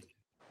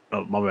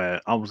 my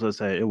bad. I was gonna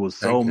say it was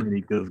so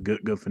many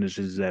good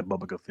finishes that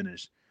Bubba could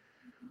finish,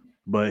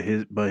 but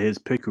his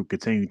pit crew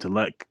continued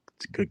to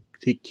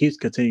he keeps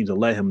continuing to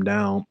let him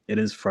down. It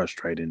is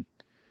frustrating.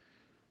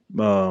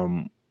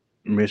 The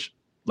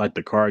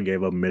car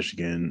gave up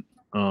Michigan.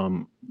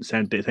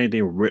 Same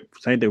thing with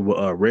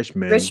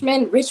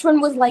Richmond.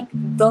 Richmond was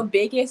the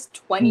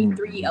biggest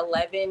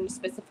 23-11,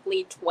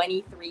 specifically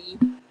 23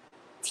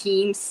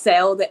 team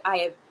sell that I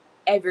have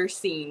ever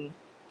seen.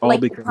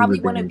 Probably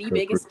one of the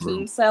biggest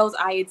team sales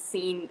I had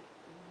seen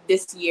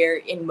this year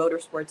in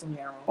motorsports in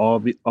general.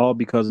 All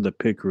because of the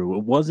pit crew.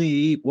 It wasn't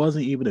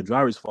even the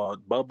driver's fault.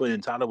 Bubba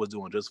and Tyler was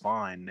doing just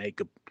fine. I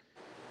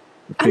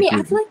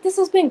feel like this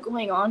has been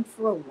going on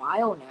for a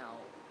while now.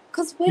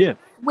 Because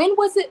when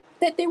was it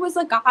that there was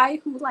a guy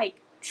who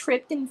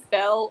tripped and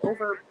fell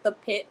over the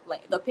pit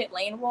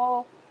lane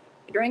wall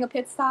during a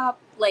pit stop?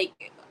 I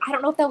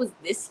don't know if that was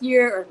this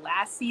year or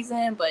last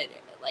season, but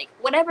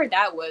whatever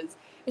that was,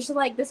 it's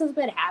just this has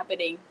been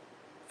happening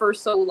for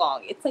so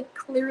long. It's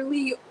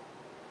clearly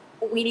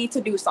we need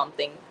to do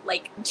something.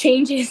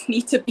 Changes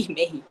need to be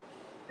made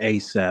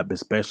ASAP,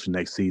 especially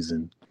next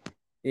season.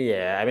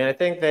 Yeah, I mean, I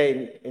think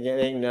they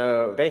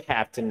know, they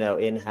have to know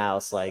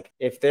in-house,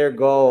 if their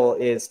goal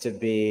is to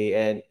be,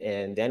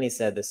 and Denny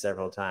said this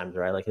several times,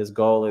 right? His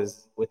goal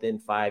is within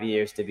 5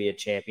 years to be a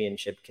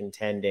championship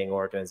contending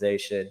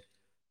organization.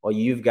 Well,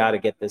 you've got to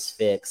get this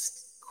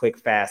fixed quick,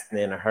 fast,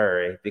 and in a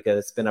hurry, because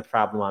it's been a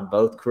problem on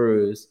both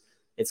crews.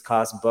 It's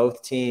cost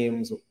both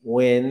teams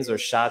wins or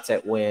shots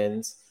at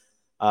wins.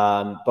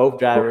 Both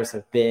drivers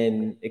have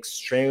been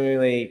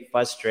extremely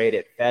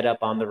frustrated, fed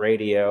up on the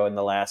radio in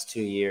the last 2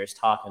 years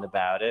talking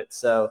about it.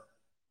 So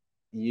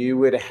you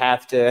would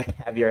have to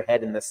have your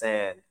head in the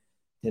sand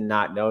to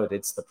not know that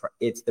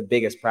it's the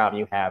biggest problem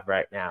you have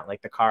right now.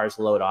 The cars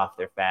load off,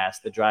 they're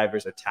fast, the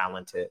drivers are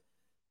talented.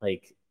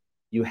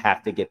 You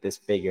have to get this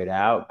figured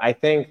out. I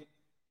think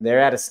they're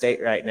at a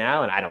state right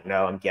now, and I don't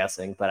know, I'm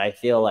guessing, but I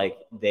feel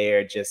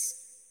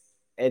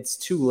it's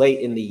too late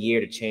in the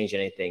year to change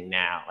anything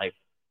now.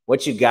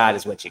 What you got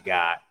is what you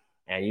got,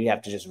 and you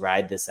have to just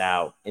ride this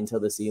out until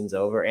the season's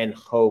over and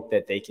hope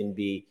that they can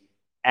be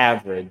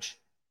average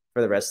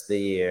for the rest of the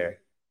year.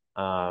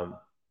 I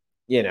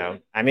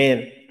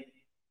mean,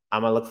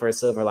 I'm gonna look for a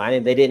silver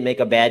lining. They didn't make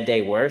a bad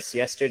day worse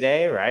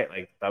yesterday, right?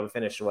 Like Bubba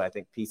finished what I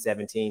think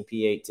P17,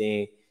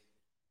 P18.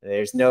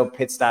 There's no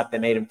pit stop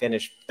that made him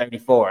finish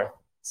 34.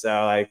 So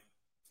like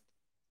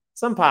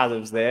some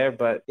positives there,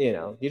 but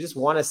you just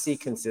want to see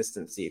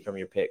consistency from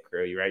your pit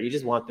crew, right? You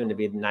just want them to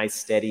be nice,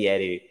 steady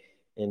Eddie,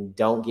 and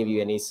don't give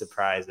you any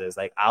surprises.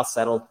 Like I'll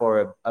settle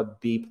for a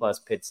B+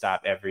 pit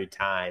stop every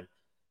time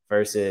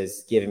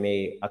versus giving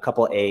me a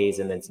couple A's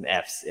and then some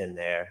F's in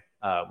there,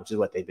 which is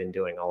what they've been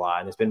doing a lot.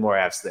 And there's been more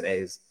F's than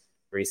A's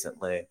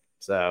recently.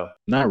 So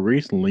not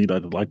recently,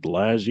 like the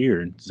last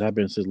year. It's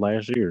happened since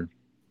last year.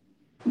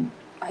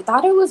 I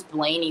thought it was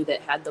Blaney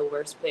that had the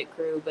worst pit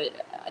crew, but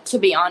to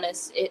be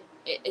honest,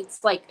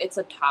 it's like it's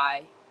a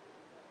tie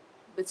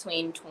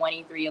between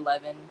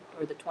 2311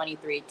 or the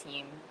 23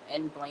 team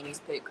and Blaney's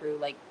pit crew.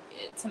 Like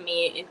to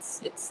me,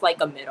 it's like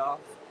a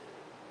mid-off.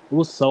 It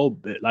was so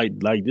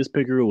bad. Like this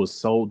pit crew was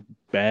so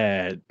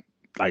bad.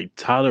 Like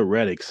Tyler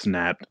Reddick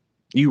snapped.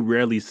 You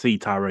rarely see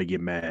Tyler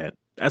get mad.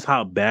 That's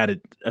how bad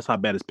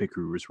his pit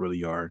crews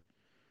really are.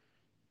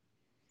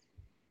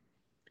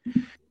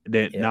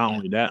 Not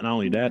only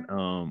that,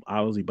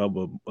 obviously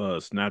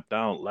Bubba snapped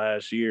out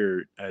last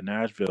year at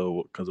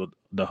Nashville because of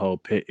the whole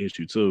pit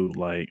issue too.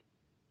 Like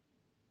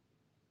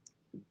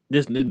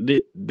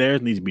there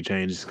needs to be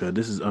changes because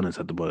this is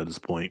unacceptable at this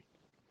point.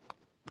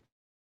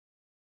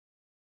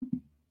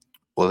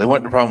 Well, they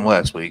weren't the problem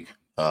last week.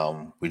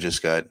 We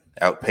just got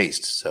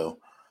outpaced. So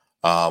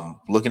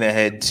looking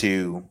ahead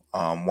to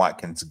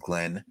Watkins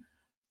Glen,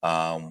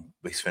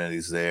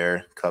 Xfinity's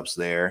there, Cup's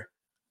there.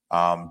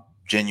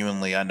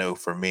 Genuinely, I know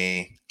for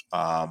me,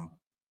 and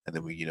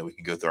then we can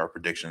go through our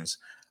predictions.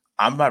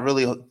 I'm not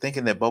really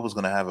thinking that Bubba's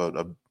going to have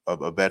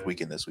a bad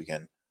weekend this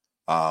weekend.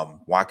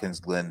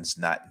 Watkins Glen's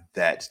not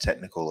that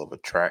technical of a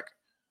track.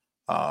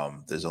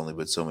 There's only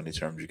been so many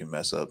turns you can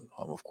mess up.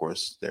 Of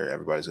course,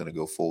 everybody's going to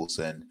go full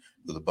send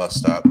to the bus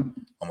stop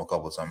a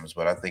couple of times,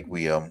 but I think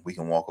we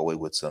can walk away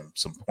with some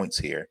points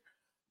here.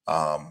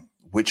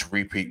 Which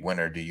repeat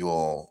winner do you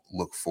all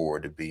look for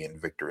to be in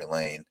victory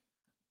lane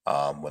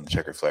when the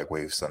checkered flag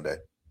waves Sunday?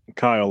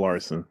 Kyle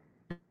Larson.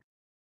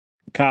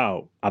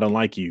 Kyle, I don't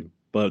like you,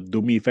 but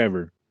do me a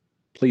favor.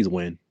 Please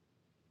win.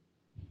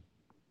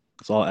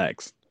 That's all I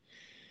ask.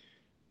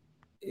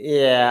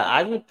 Yeah,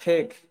 I would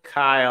pick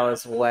Kyle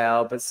as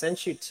well, but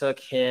since you took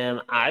him,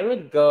 I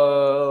would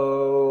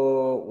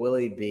go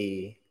Willie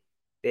B.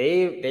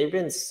 They've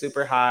been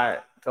super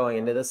hot going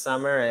into the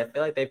summer, and I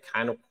feel like they've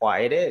kind of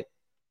quieted.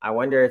 I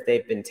wonder if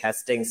they've been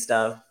testing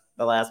stuff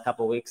the last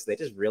couple of weeks. They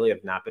just really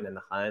have not been in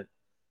the hunt.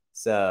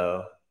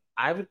 So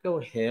I would go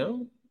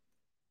him.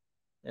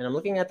 And I'm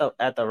looking at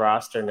the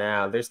roster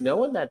now. There's no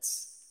one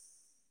that's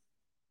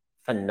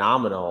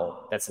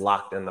phenomenal that's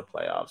locked in the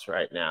playoffs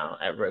right now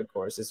at road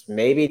courses.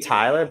 Maybe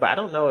Tyler, but I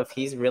don't know if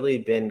he's really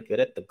been good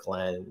at the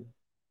Glen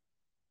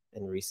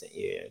in recent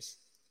years.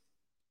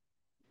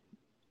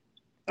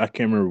 I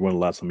can't remember when the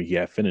last time he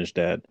had finished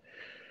that.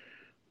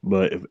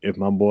 But if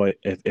my boy,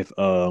 if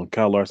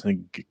Kyle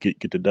Larson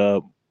get the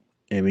dub,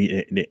 and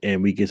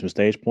we get some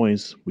stage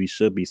points, we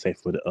should be safe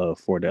for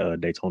the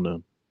Daytona.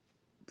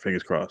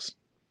 Fingers crossed.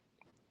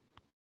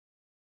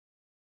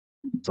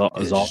 It's all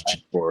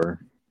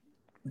for.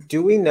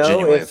 Do we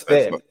know if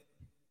do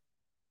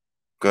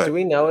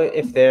we know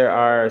if there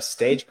are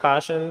stage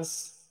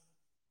cautions?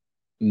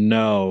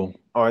 No.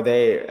 Or are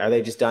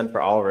they just done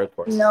for all road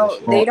courses? No,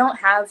 they don't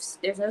have.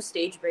 There's no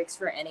stage breaks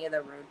for any of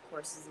the road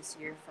courses this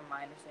year, from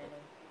my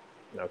understanding.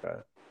 Okay.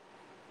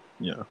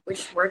 Yeah.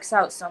 Which works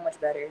out so much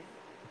better.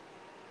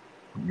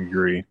 I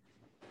agree.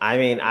 I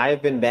mean,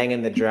 I've been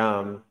banging the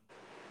drum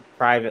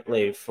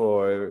privately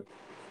for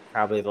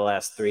probably the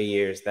last 3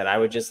 years that I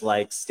would just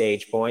like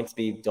stage points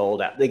be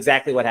doled out.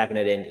 Exactly what happened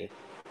at Indy.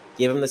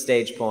 Give them the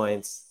stage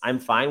points. I'm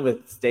fine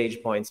with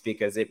stage points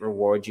because it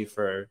rewards you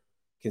for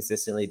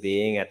consistently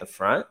being at the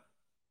front,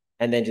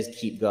 and then just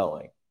keep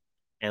going.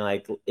 And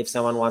like, if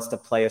someone wants to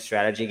play a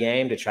strategy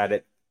game to try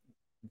to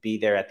be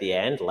there at the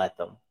end, let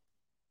them.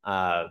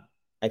 I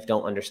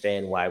don't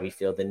understand why we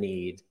feel the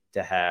need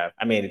to have,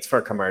 I mean, it's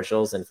for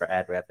commercials and for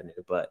ad revenue,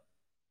 but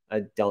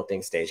I don't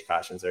think stage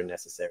cautions are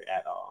necessary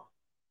at all.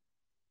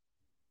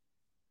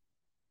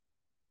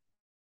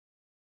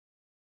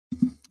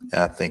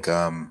 I think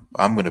I'm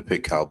going to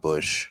pick Kyle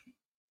Busch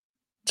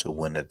to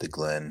win at the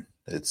Glen.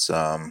 It's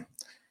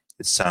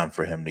time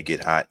for him to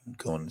get hot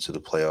going into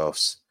the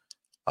playoffs.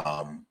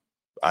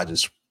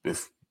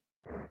 If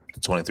the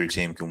 23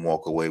 team can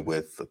walk away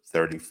with a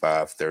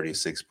 35,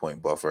 36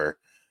 point buffer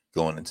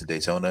going into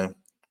Daytona,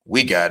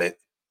 we got it.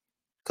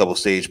 A couple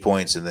stage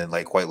points, and then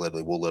like quite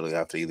literally, we'll literally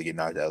have to either get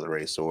knocked out of the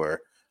race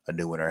or a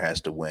new winner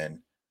has to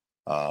win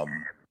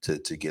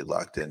to get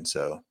locked in.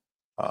 So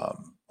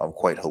I'm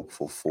quite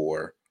hopeful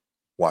for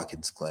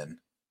Watkins Glen.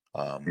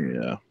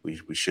 Yeah, we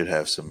should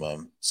have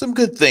some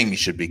good things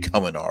should be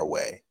coming our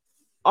way.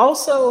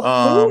 Also,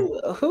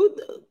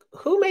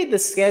 who made the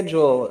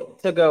schedule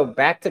to go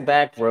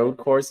back-to-back road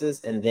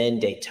courses and then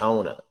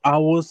Daytona? I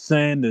was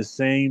saying the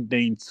same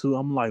thing too.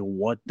 I'm like,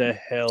 what the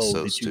hell?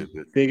 So did stupid.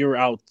 You figure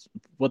out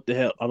what the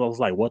hell? I was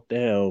like, what the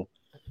hell?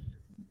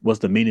 What's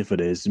the meaning for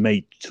this? You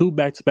made 2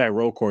 back-to-back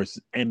road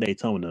courses and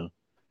Daytona.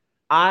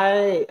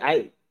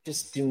 I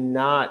just do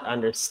not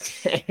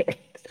understand.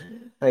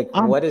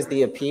 What is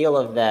the appeal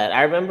of that?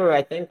 I remember,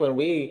 I think when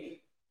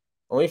we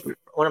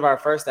one of our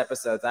first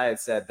episodes, I had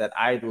said that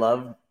I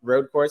love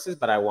road courses,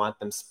 but I want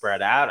them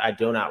spread out. I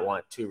do not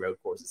want 2 road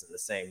courses in the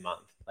same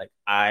month.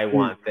 I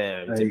want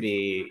them to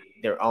be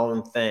their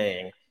own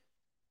thing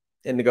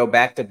and to go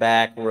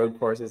back-to-back road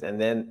courses. And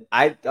then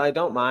I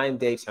don't mind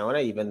Daytona,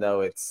 even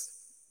though it's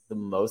the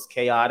most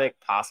chaotic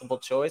possible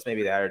choice,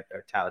 maybe that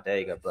or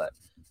Talladega, but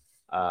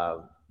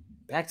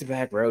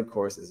back-to-back road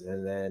courses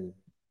and then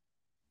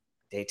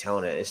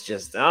Daytona, it's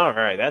just, all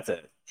right, that's a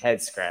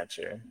head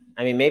scratcher.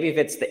 I mean, maybe if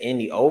it's the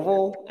Indy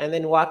Oval and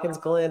then Watkins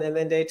Glen and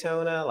then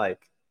Daytona,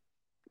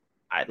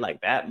 I'd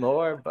like that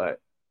more, but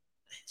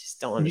I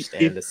just don't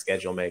understand the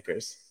schedule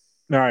makers.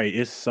 All right,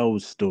 it's so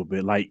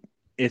stupid.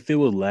 If it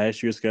was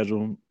last year's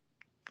schedule,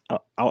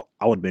 I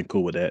would have been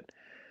cool with that.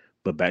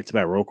 But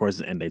back-to-back road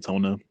courses and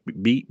Daytona,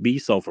 be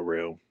so for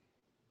real.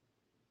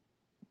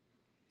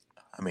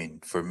 I mean,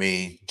 for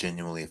me,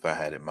 genuinely, if I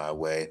had it my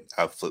way,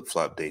 I'd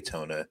flip-flop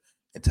Daytona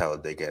and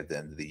Talladega at the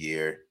end of the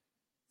year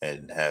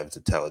and have the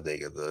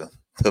Talladega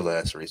the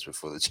last race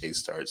before the chase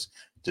starts.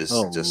 Just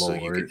so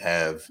you can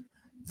have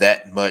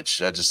that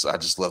much. I just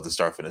love the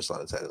start-finish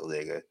line of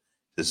Talladega.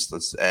 Just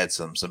let's add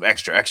some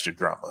extra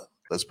drama.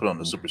 Let's put on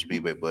the super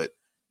speedway, but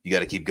you got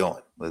to keep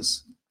going.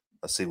 Let's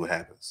see what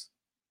happens.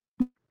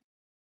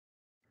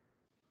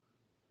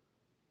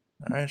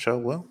 All right, so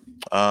well,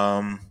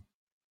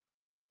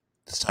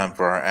 it's time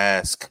for our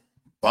Ask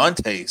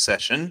Bonte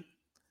session.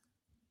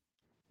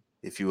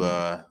 If you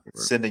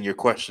send in your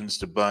questions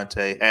to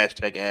Bonte,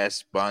 hashtag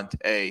Ask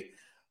Bonte,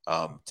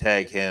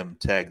 tag him,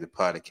 tag the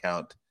pod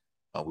account.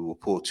 We will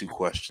pull 2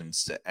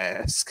 questions to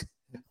ask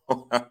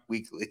on our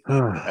weekly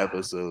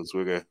episodes.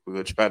 We're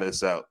gonna try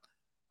this out.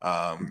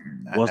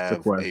 What's the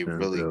question? A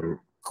really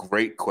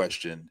great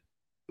question.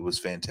 It was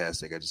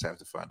fantastic. I just have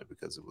to find it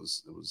because it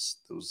was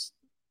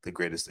the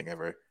greatest thing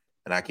ever,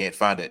 and I can't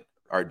find it.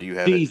 Art, do you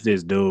have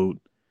Jesus, dude.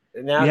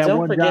 Now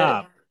don't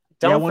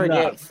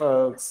forget,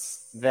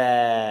 folks,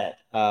 that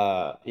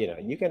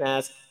you can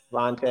ask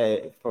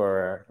Bonte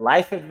for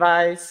life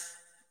advice,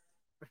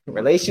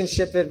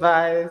 relationship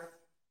advice.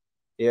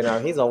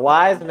 He's a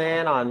wise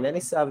man on many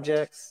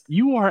subjects.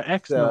 You are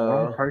asking the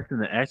wrong person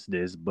to ask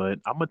this, but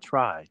I'm gonna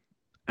try.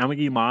 I'm gonna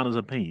give you my honest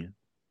opinion.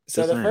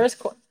 So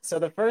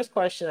the first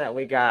question that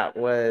we got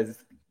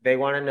was they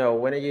want to know,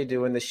 when are you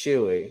doing the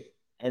shoey?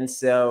 And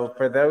so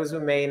for those who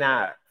may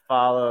not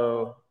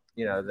follow,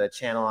 the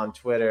channel on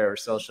Twitter or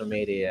social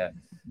media,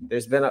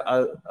 there's been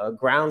a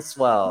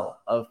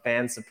groundswell of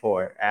fan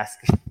support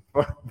asking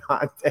for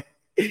Bonte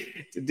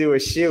to do a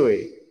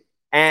shoey.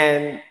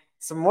 And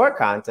some more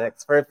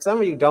context for if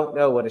some of you don't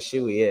know what a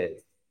shoey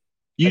is.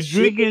 You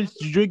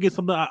drinking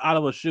something out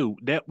of a shoe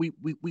that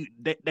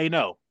they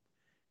know.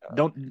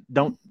 Don't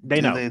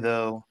they know? Do they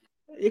though?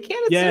 You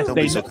can't assume. Yes, don't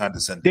be so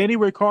condescending. Danny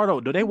Ricciardo,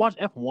 do they watch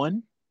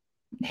F1?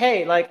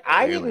 Hey,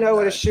 I didn't know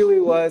what a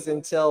shoey was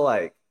until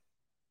a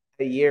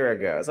year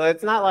ago. So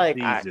it's not like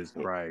Jesus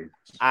Christ.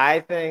 I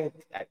think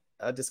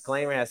a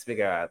disclaimer has to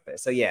go out there.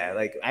 So yeah,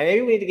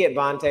 maybe we need to get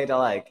Bonte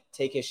to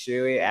take his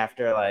shoey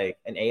after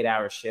an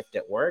 8-hour shift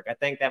at work. I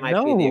think that might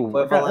be the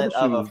equivalent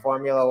of a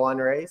Formula One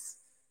race.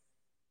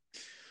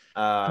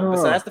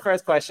 So that's the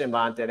first question,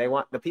 Bonte.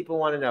 The people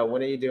want to know,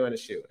 when are you doing a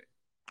shoey?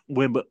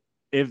 But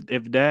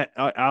if that,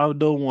 I'll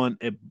do one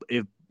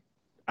if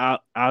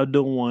I'll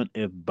do one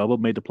if Bubba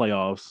made the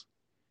playoffs,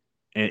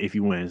 and if he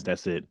wins,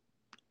 that's it.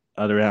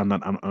 Other than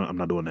I'm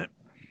not doing that.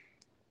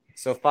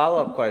 So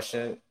follow-up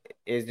question: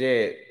 is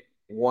it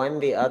one,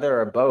 the other,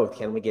 or both?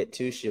 Can we get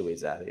 2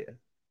 shoeys out of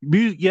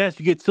you? Yes,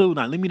 you get 2.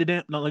 Now leave me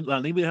the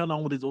hell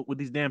alone with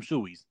these damn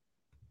shoeys.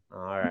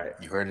 All right,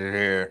 you heard it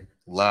here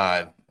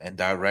live and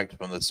direct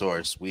from the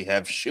source. We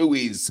have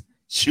shoeys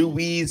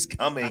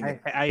coming.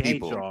 I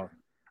hate y'all.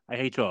 I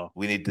hate y'all.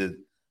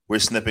 We're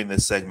snipping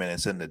this segment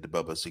and sending it to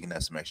Bubba so you can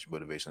have some extra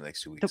motivation the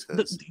next 2 weeks.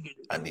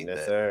 I need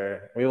that.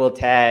 Sir. We will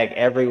tag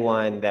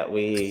everyone that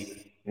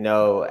we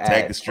know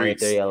at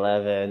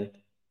 2311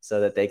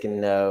 so that they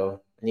can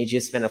know. I need you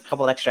to spend a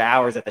couple extra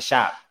hours at the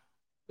shop.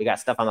 We got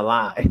stuff on the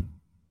line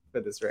for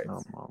this race.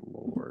 Oh my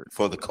Lord!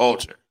 For the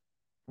culture.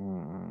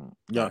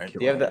 Yeah. Do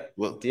you have the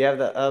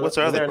other? What's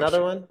our other question?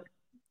 Another one?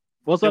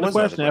 What's the other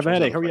question? I've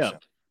had it. Hurry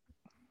up.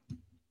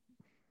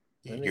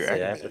 You're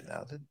aggravated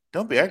now.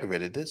 Don't be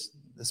aggravated.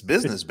 This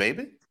business,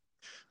 baby.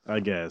 I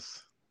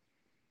guess.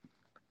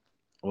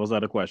 What was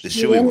that a question?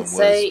 He didn't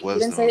say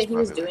that he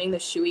was doing the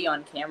shoey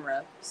on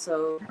camera.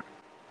 So,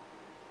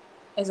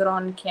 is it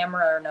on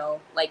camera or no?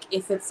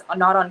 If it's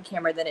not on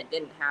camera, then it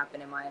didn't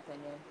happen, in my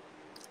opinion.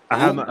 I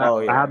have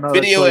no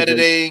video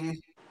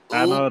editing.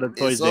 I know the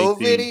choice. It's all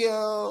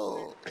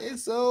video.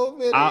 It's all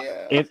video.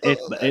 If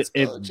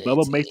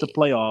Bubba makes the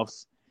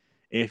playoffs,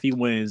 if he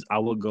wins, I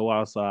will go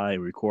outside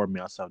and record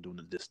myself doing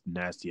this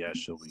nasty ass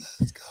show.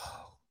 Let's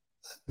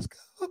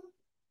go.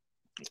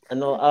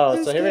 And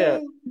so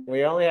here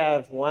we only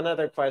have one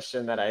other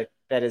question that I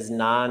that is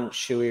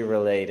non-Shoei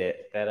related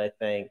that I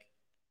think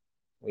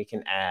we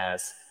can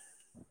ask.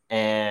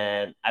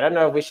 And I don't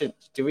know if we should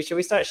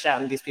we start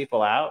shouting these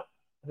people out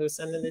who's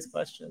sending these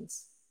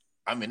questions?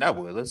 I mean, I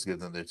would. Let's give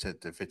them their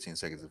 15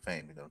 seconds of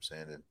fame. You know what I'm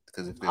saying?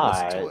 Because if they All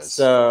listen to right, us,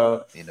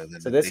 so then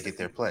this, they get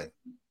their play.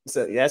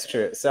 So that's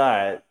true. So, all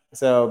right.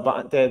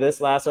 So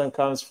this last one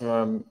comes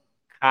from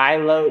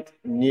Kylote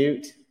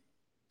Newt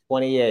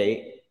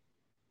 28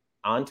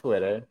 on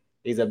Twitter.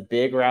 He's a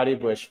big Rowdy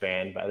Bush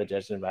fan,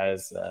 judging by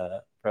his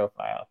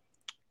profile.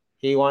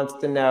 He wants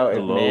to know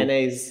if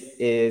mayonnaise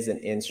is an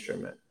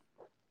instrument.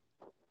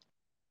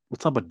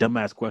 What type of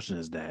dumbass question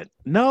is that?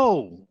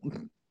 No,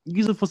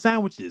 use it for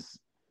sandwiches.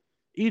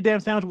 Eat a damn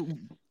sandwich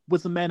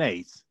with some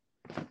mayonnaise.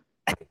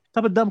 What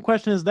type of dumb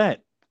question is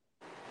that?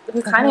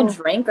 What kind of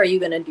drink are you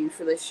gonna do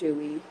for the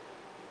shoey?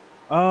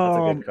 That's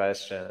a good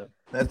question.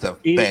 That's a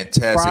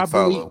fantastic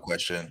follow-up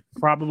question.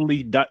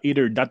 Probably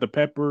either Dr.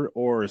 Pepper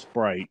or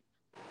Sprite.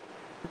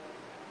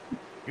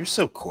 You're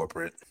so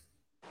corporate.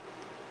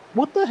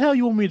 What the hell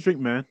you want me to drink,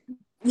 man?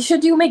 You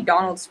should do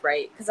McDonald's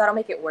Sprite because that'll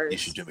make it worse. You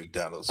should do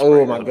McDonald's Sprite.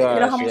 Oh my god! You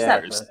know how much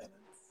that?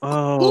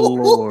 Oh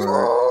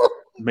Lord.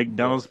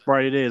 McDonald's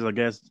Sprite it is, I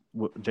guess.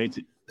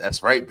 JT.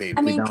 That's right, baby.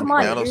 I mean, come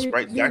on.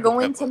 You're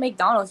going to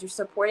McDonald's. You're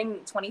supporting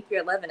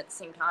 2311 at the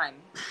same time.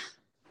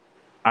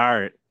 All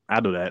right.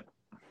 I'll do that.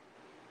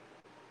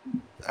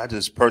 I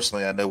just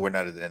personally, I know we're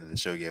not at the end of the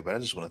show yet, but I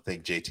just want to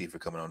thank JT for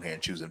coming on here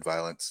and choosing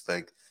violence.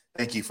 Like,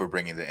 thank you for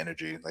bringing the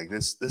energy. Like,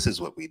 this is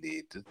what we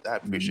need. I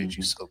appreciate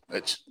you so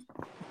much.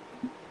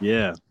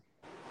 Yeah.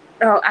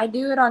 Oh, I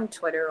do it on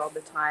Twitter all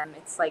the time.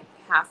 It's like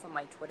half of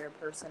my Twitter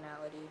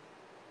personality.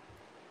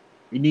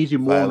 We need you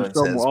more on the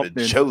show more often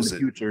in the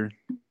future.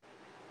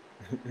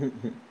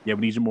 Yeah,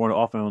 we need you more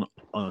often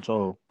on the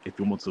show if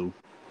you want to.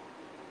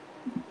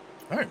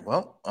 All right.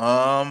 Well,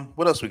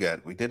 what else we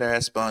got? We did our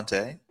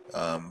Sponte.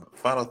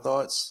 Final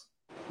thoughts.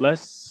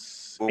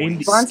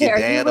 Sponte,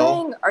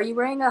 are you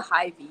wearing a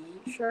High V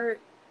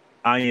shirt?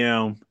 I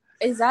am.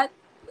 Is that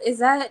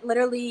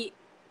literally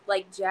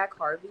like Jack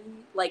Harvey?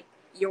 Like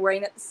you're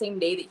wearing it the same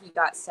day that he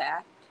got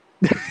sacked?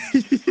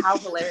 How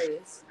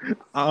hilarious!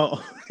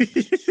 Oh,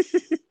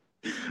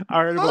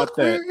 I heard about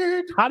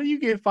that. How do you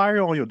get fired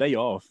on your day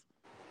off?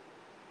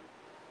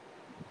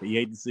 You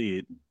hate to see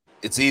it.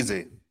 It's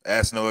easy.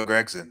 Ask Noah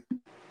Gregson.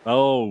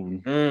 Oh,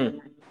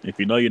 if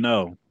you know, you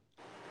know.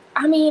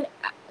 I mean,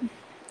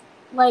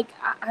 like,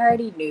 I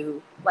already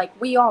knew. Like,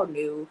 we all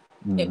knew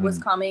it was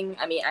coming.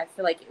 I mean, I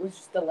feel like it was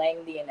just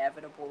delaying the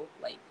inevitable.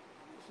 Like,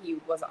 he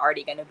was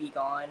already going to be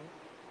gone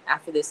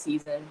after this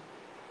season.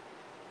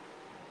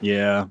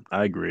 Yeah,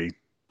 I agree.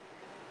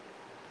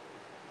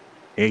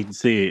 I hate to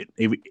see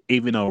it,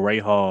 even though Ray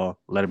Hall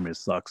Letterman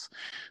sucks.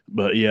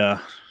 But, yeah.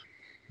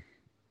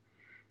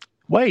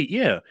 Wait,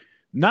 yeah.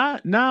 Now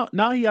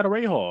he got a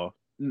Ray Hall.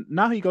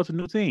 Now he goes to a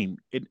new team.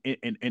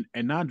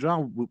 And now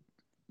John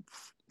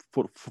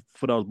for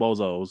those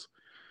bozos.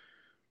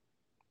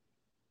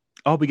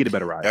 I hope we get a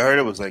better ride. I heard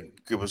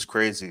it was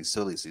crazy,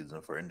 silly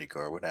season for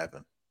IndyCar. What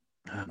happened?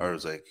 Or it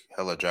was like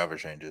hella driver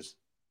changes.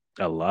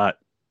 A lot.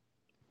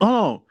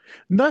 Oh,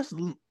 let's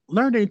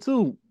learn it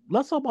too.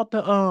 Let's talk about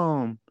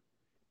the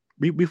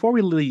before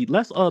we leave.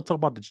 Let's talk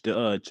about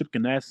the Chip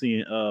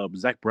Ganassi and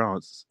Zach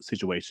Brown's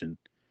situation.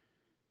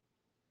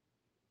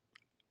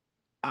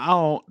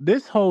 Oh,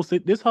 this whole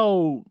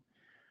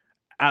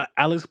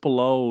Alex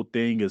Palou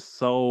thing is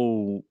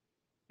so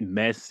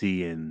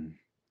messy and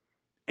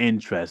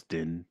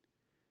interesting.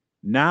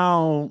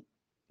 Now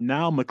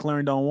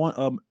McLaren don't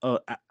want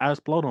Alex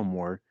Palou no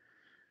more.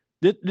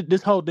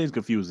 This whole thing's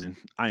confusing.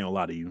 I ain't gonna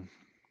lie to you.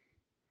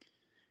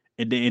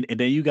 And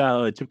then you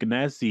got Chip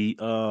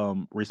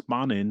Ganassi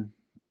responding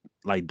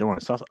like throwing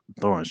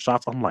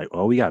shots. I'm like,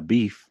 oh, we got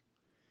beef.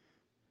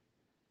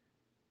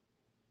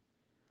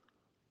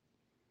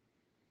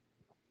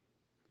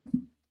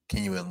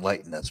 Can you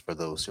enlighten us for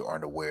those who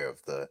aren't aware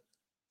of the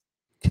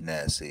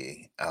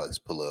Ganassi, Alex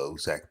Palou,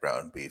 Zach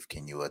Brown beef?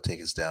 Can you take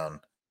us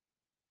down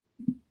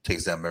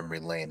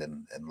memory lane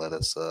and let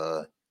us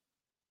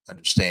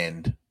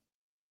understand?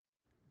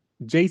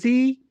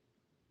 JT,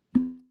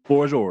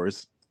 floor is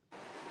yours.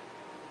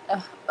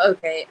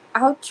 Okay,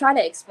 I'll try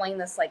to explain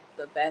this like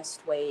the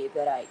best way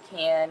that I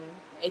can.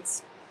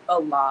 It's a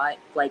lot.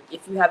 Like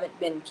if you haven't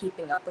been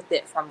keeping up with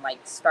it from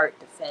like start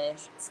to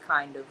finish, it's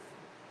kind of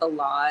a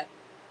lot.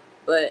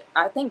 But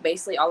I think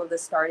basically all of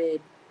this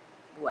started,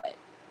 what?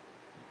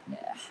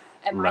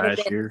 It might have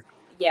been, year?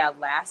 Yeah,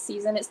 last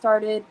season it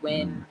started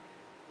when,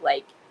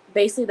 like,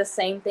 basically the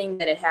same thing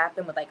that had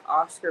happened with, like,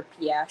 Oscar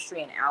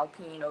Piastri and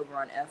Alpine over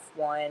on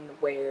F1,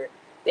 where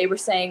they were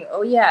saying,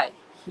 oh, yeah,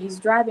 he's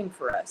driving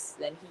for us.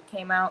 Then he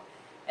came out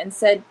and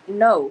said,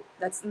 no,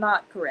 that's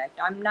not correct.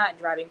 I'm not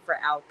driving for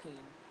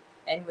Alpine.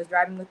 And he was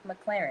driving with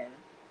McLaren.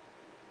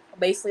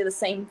 Basically the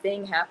same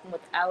thing happened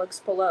with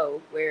Alex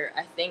Palou, where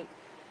I think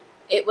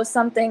it was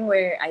something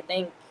where I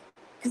think,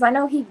 because I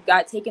know he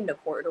got taken to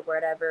court or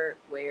whatever,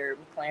 where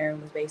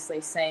McLaren was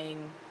basically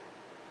saying,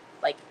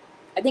 like,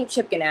 I think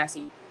Chip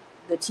Ganassi,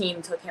 the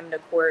team took him to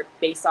court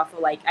based off of,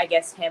 like, I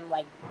guess him,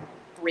 like,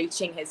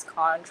 breaching his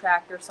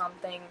contract or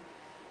something,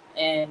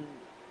 and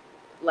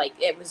like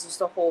it was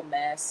just a whole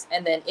mess.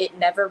 And then it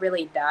never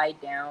really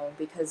died down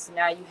because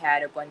now you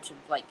had a bunch of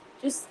like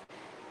just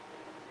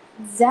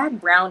Zach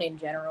Brown in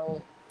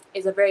general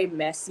is a very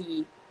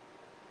messy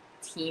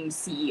team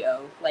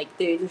CEO. Like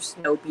there's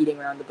no beating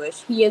around the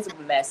bush. He is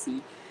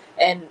messy,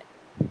 and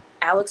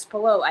Alex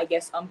Palou, I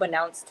guess,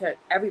 unbeknownst to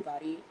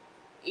everybody,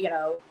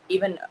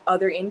 even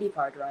other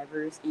IndyCar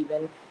drivers,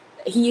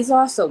 he's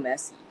also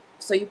messy.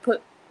 So you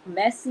put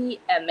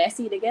messy and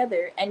messy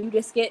together, and you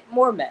just get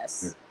more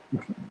mess.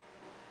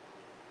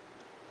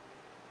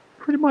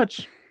 Pretty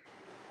much.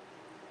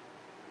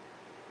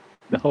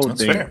 The whole That's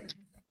thing, fair.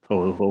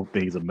 whole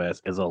thing's a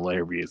mess. It's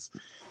hilarious.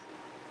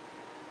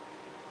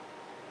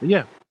 But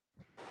yeah.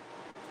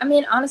 I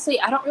mean, honestly,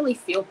 I don't really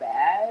feel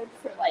bad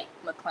for like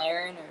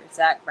McLaren or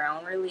Zach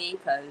Brown, really,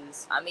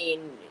 because I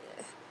mean,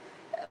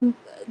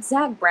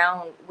 Zach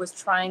Brown was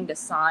trying to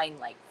sign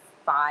like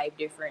 5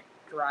 different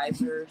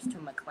drivers to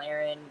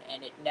McLaren,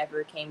 and it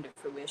never came to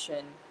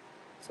fruition.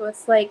 So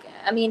it's like,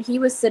 I mean, he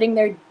was sitting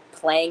there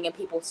playing in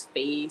people's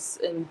face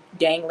and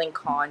dangling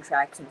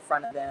contracts in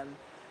front of them.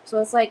 So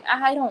it's like,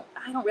 I don't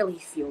really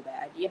feel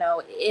bad.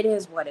 It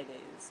is what it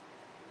is.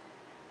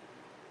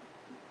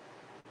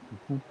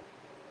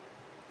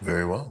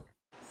 Very well.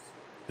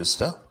 Good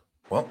stuff.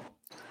 Well,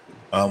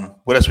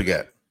 what else we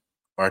got?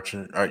 Art,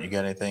 you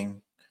got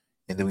anything?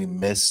 And then we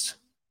missed.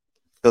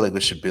 I feel like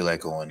we should be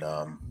like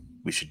on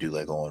we should do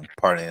like on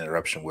Pardon the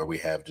Interruption, where we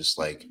have just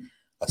like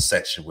a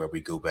section where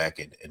we go back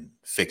and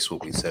fix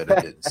what we said or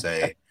didn't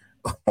say,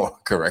 or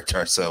correct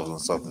ourselves on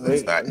something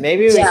that's not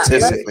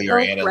statistically or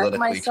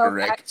analytically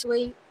correct.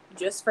 Actually,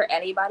 just for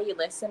anybody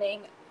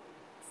listening,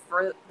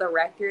 for the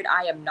record,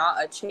 I am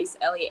not a Chase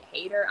Elliott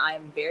hater. I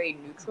am very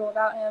neutral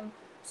about him.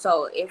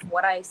 So if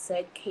what I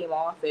said came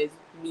off as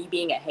me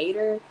being a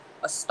hater,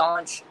 a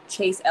staunch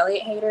Chase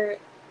Elliott hater,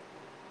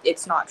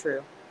 it's not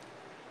true.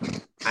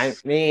 I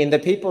mean, the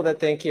people that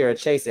think you're a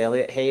Chase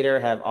Elliott hater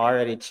have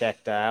already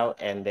checked out,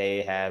 and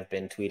they have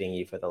been tweeting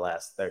you for the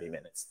last 30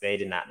 minutes. They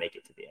did not make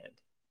it to the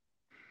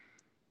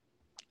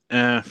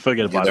end.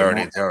 Forget about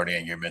them. They're already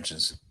in your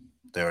mentions.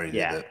 They already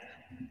did that.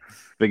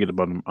 Forget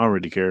about them. I don't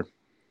really care.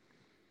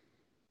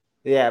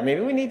 Yeah, maybe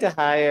we need to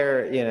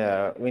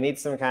hire, we need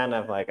some kind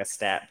of like a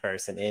stat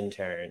person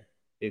intern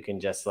who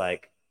can just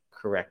like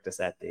correct us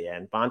at the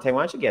end. Bonte,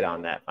 why don't you get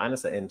on that? Find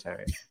us an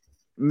intern.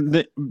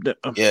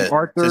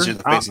 Arthur, since you're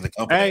the face of the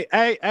company.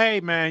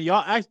 Hey, man,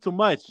 y'all ask too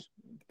much.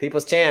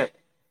 People's champ.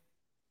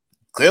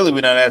 Clearly,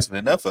 we're not asking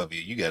enough of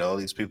you. You got all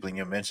these people in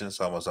your mentions,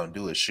 almost on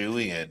Do a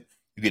Shoey, and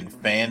you're getting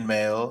fan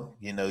mail.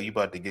 You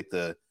about to get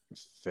the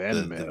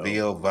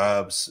VO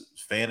Vibes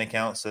fan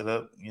account set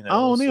up. I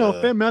don't need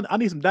no fan mail. I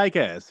need some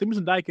diecast. Send me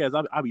some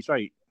diecast. I'll be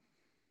straight.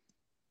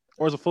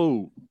 Or some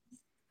food,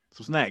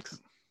 some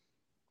snacks.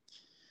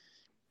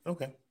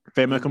 Okay.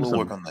 Fan mail We'll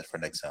work on that for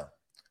next time.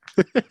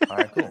 All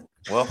right, cool.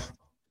 Well,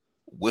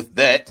 with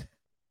that,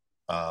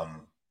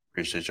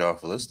 appreciate y'all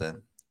for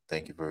listening.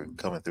 Thank you for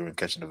coming through and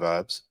catching the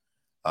vibes.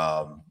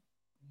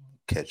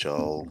 Catch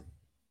y'all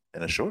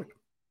in a short.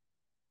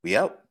 We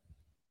out.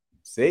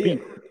 See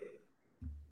you.